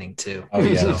the beginning too. Oh yeah,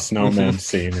 the So, snowman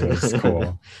scene was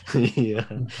cool.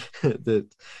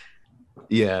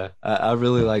 Yeah, I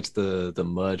really liked the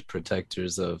mud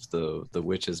protectors of the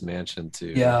witch's mansion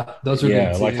too. yeah, those are Yeah, good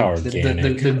I too. like how organic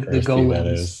the crispy that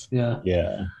golems. is. Yeah,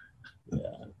 Yeah.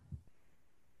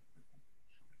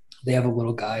 they have a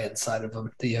little guy inside of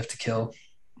them that you have to kill.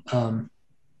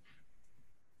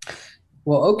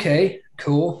 Well, okay,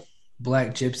 cool. Black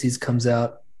Gypsies comes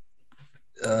out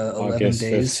 11 August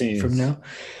days 15th. from now.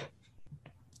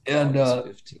 And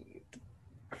August 15th.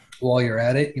 while you're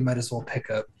at it, you might as well pick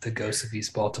up The Ghost of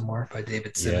East Baltimore by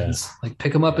David Simmons. Yeah. Like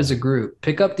pick them up as a group.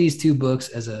 Pick up these two books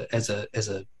as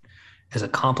a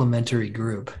complementary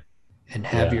group and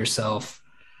have yourself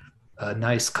a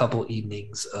nice couple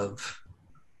evenings of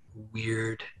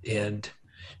weird and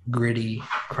gritty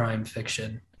crime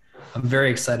fiction. I'm very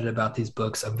excited about these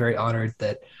books. I'm very honored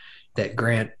that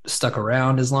Grant stuck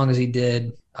around as long as he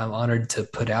did. I'm honored to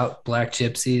put out Black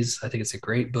Gypsies. I think it's a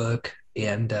great book,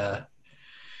 and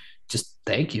just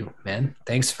thank you, man.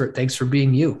 Thanks for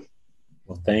being you.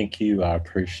 Well, thank you. I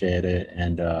appreciate it.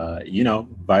 And,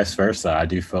 vice versa. I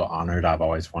do feel honored. I've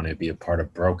always wanted to be a part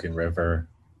of Broken River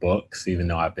books, even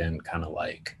though I've been kind of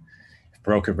like, if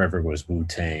Broken River was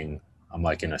Wu-Tang, I'm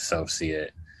like an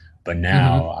associate. But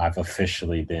now I've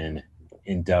officially been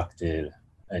initiated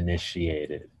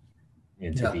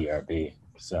into BRB.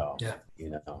 So, I'm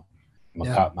going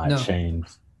to cop my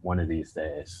chains one of these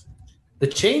days. The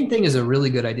chain thing is a really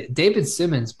good idea. David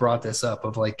Simmons brought this up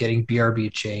of like getting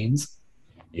BRB chains.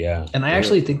 Yeah. And I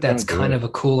actually think that's kind of a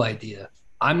cool idea.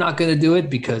 I'm not going to do it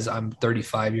because I'm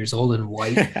 35 years old and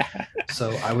white.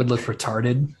 So I would look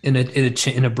retarded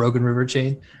in a Broken River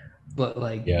chain. But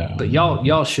but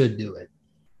y'all should do it.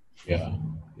 Yeah.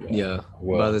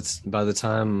 Well, by the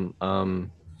time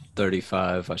I'm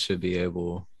 35, I should be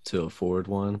able to afford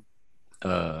one.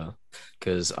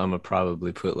 Because I'm gonna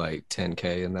probably put like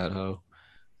 10K in that hoe.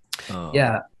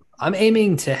 I'm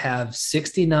aiming to have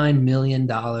 $69 million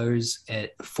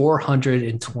at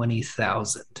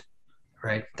 420,000.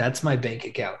 Right, that's my bank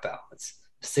account balance.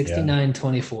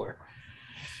 69.24.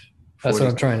 That's what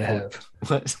I'm trying to have.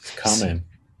 It's coming.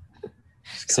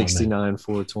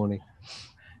 69,420.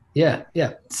 Yeah,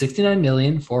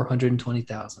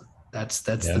 69,420,000. That's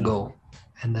the goal,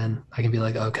 and then I can be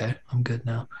like, okay, I'm good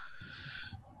now.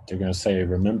 They're gonna say,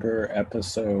 remember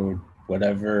episode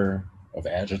whatever of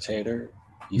Agitator?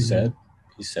 He said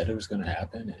it was gonna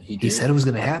happen, and he said it was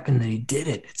gonna happen, and he did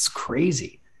it. It's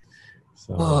crazy.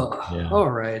 So, all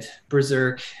right,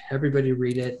 Berserk. Everybody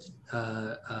read it.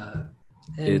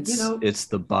 It's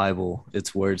the Bible.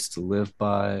 It's words to live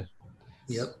by.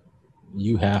 Yep.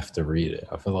 You have to read it.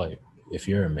 I feel like if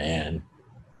you're a man,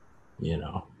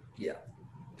 Yeah,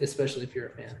 especially if you're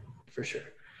a man, for sure.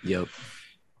 Yep.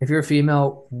 If you're a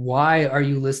female, why are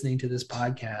you listening to this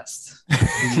podcast?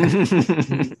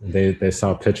 They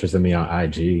saw pictures of me on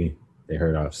IG. They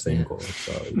heard I was single.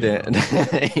 So,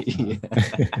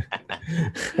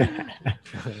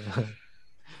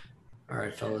 All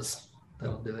right, fellas.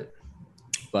 That'll do it.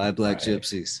 Bye, Black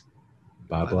Gypsies.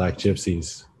 Bye, Black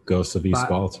Gypsies. Ghosts of East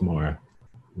Baltimore.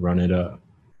 Run it up.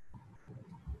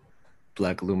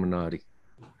 Black Illuminati.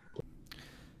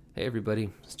 Hey, everybody.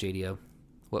 It's JDO.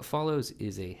 What follows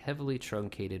is a heavily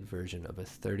truncated version of a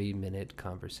 30-minute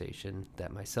conversation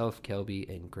that myself, Kelby,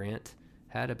 and Grant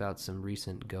had about some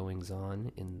recent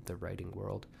goings-on in the writing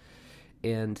world.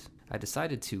 And I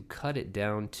decided to cut it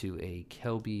down to a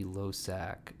Kelby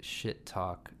Losack shit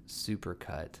talk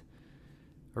supercut.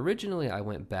 Originally, I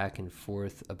went back and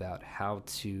forth about how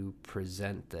to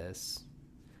present this.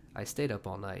 I stayed up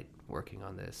all night working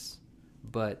on this,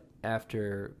 but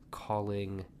after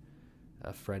calling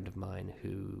a friend of mine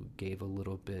who gave a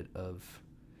little bit of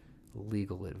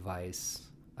legal advice,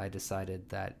 I decided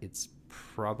that it's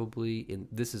probably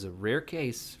this is a rare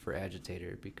case for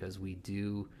Agitator because we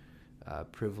do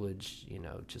privilege,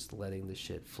 just letting the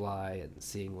shit fly and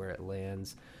seeing where it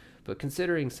lands. But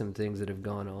considering some things that have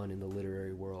gone on in the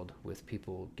literary world with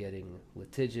people getting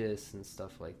litigious and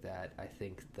stuff like that, I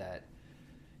think that,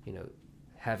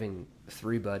 having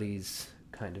three buddies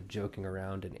kind of joking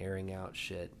around and airing out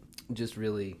shit just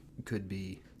really could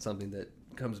be something that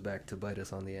comes back to bite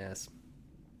us on the ass.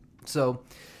 So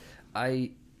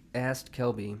I asked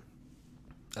Kelby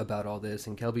about all this,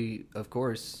 and Kelby, of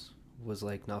course, was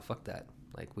like, "No, fuck that.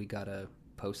 Like, we gotta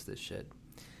post this shit.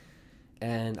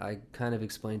 And I kind of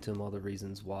explained to him all the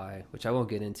reasons why, which I won't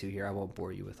get into here. I won't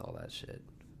bore you with all that shit.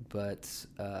 But,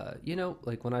 you know,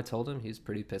 like, when I told him, he was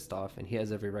pretty pissed off, and he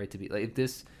has every right to be. Like, if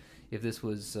this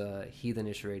was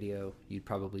Heathenish Radio, you'd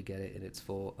probably get it in its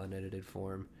full unedited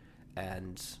form.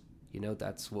 And, you know,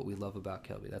 that's what we love about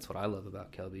Kelby. That's what I love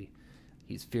about Kelby.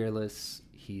 He's fearless.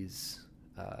 He's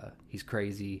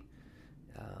crazy.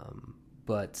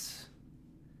 But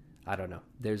I don't know.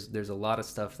 There's a lot of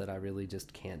stuff that I really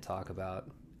just can't talk about,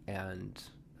 and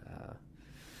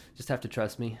just have to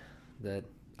trust me that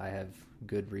I have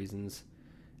good reasons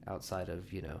outside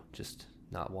of, you know, just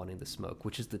not wanting the smoke,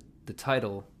 which is the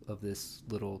title of this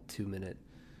little 2-minute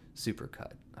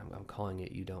supercut. I'm calling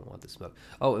it You Don't Want the Smoke.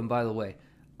 Oh, and by the way,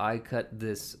 I cut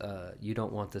this You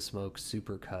Don't Want the Smoke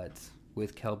supercut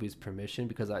with Kelby's permission,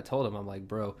 because I told him, I'm like,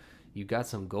 bro, you got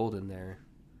some gold in there.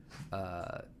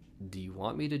 Do you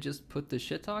want me to just put the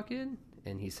shit talk in?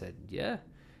 And he said, yeah.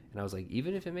 And I was like,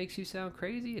 even if it makes you sound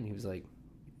crazy? And he was like,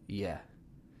 yeah.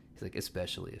 He's like,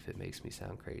 especially if it makes me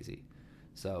sound crazy.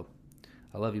 So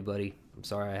I love you, buddy. I'm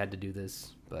sorry I had to do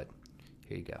this, but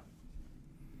here you go.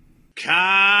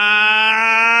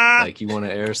 Like, you want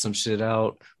to air some shit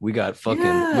out? We got we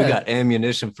got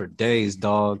ammunition for days,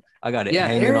 dog. I got it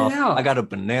hanging off. I got a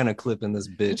banana clip in this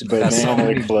bitch. I got so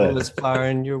many bullets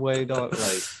firing your way, dog.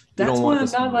 Like, that's why I'm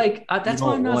not like. That's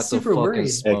why I'm not super worried.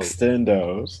 Smoke.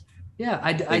 Extendos. Yeah,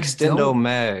 I Extendo don't.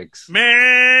 mags.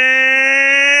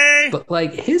 But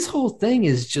like, his whole thing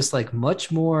is just like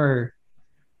much more.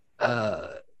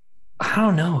 I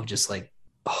don't know, just like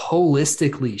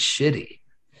holistically shitty.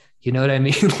 You know what I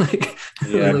mean? Like,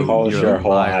 yeah, like, calls your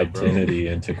whole identity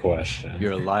into question.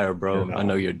 You're a liar, bro. You know. I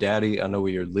know your daddy. I know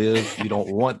where you live. You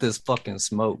don't want this fucking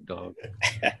smoke, dog.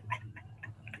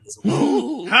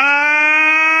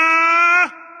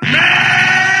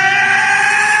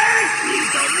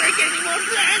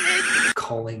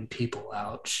 Calling people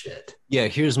out, shit. Yeah,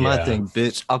 here's my thing,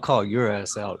 bitch. I'll call your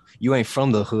ass out. You ain't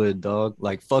from the hood, dog.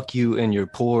 Like, fuck you and your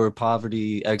poor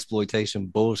poverty exploitation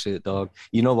bullshit, dog.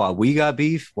 You know why we got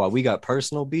beef? Why we got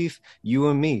personal beef? You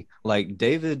and me. Like,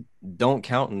 David don't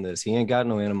count in this. He ain't got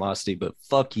no animosity, but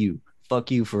fuck you.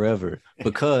 Fuck you forever.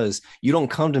 Because you don't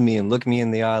come to me and look me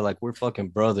in the eye like we're fucking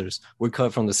brothers. We're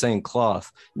cut from the same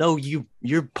cloth. No,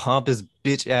 your pompous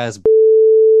bitch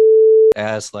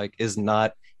ass like is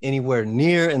not anywhere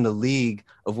near in the league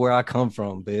of where I come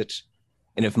from, bitch.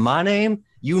 And if my name,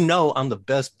 you know I'm the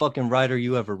best fucking writer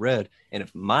you ever read. And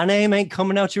if my name ain't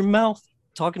coming out your mouth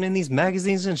talking in these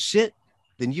magazines and shit,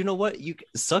 then you know what? You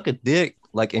suck a dick.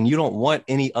 Like, and you don't want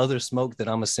any other smoke that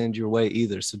I'm gonna send your way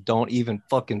either. So don't even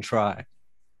fucking try.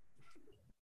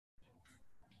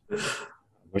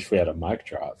 Wish we had a mic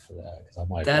drop for that, because I'm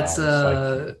like, that's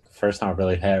wow, like first time I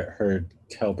really heard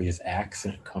Kelby's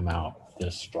accent come out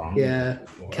this strong. Yeah,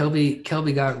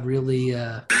 Kelby got really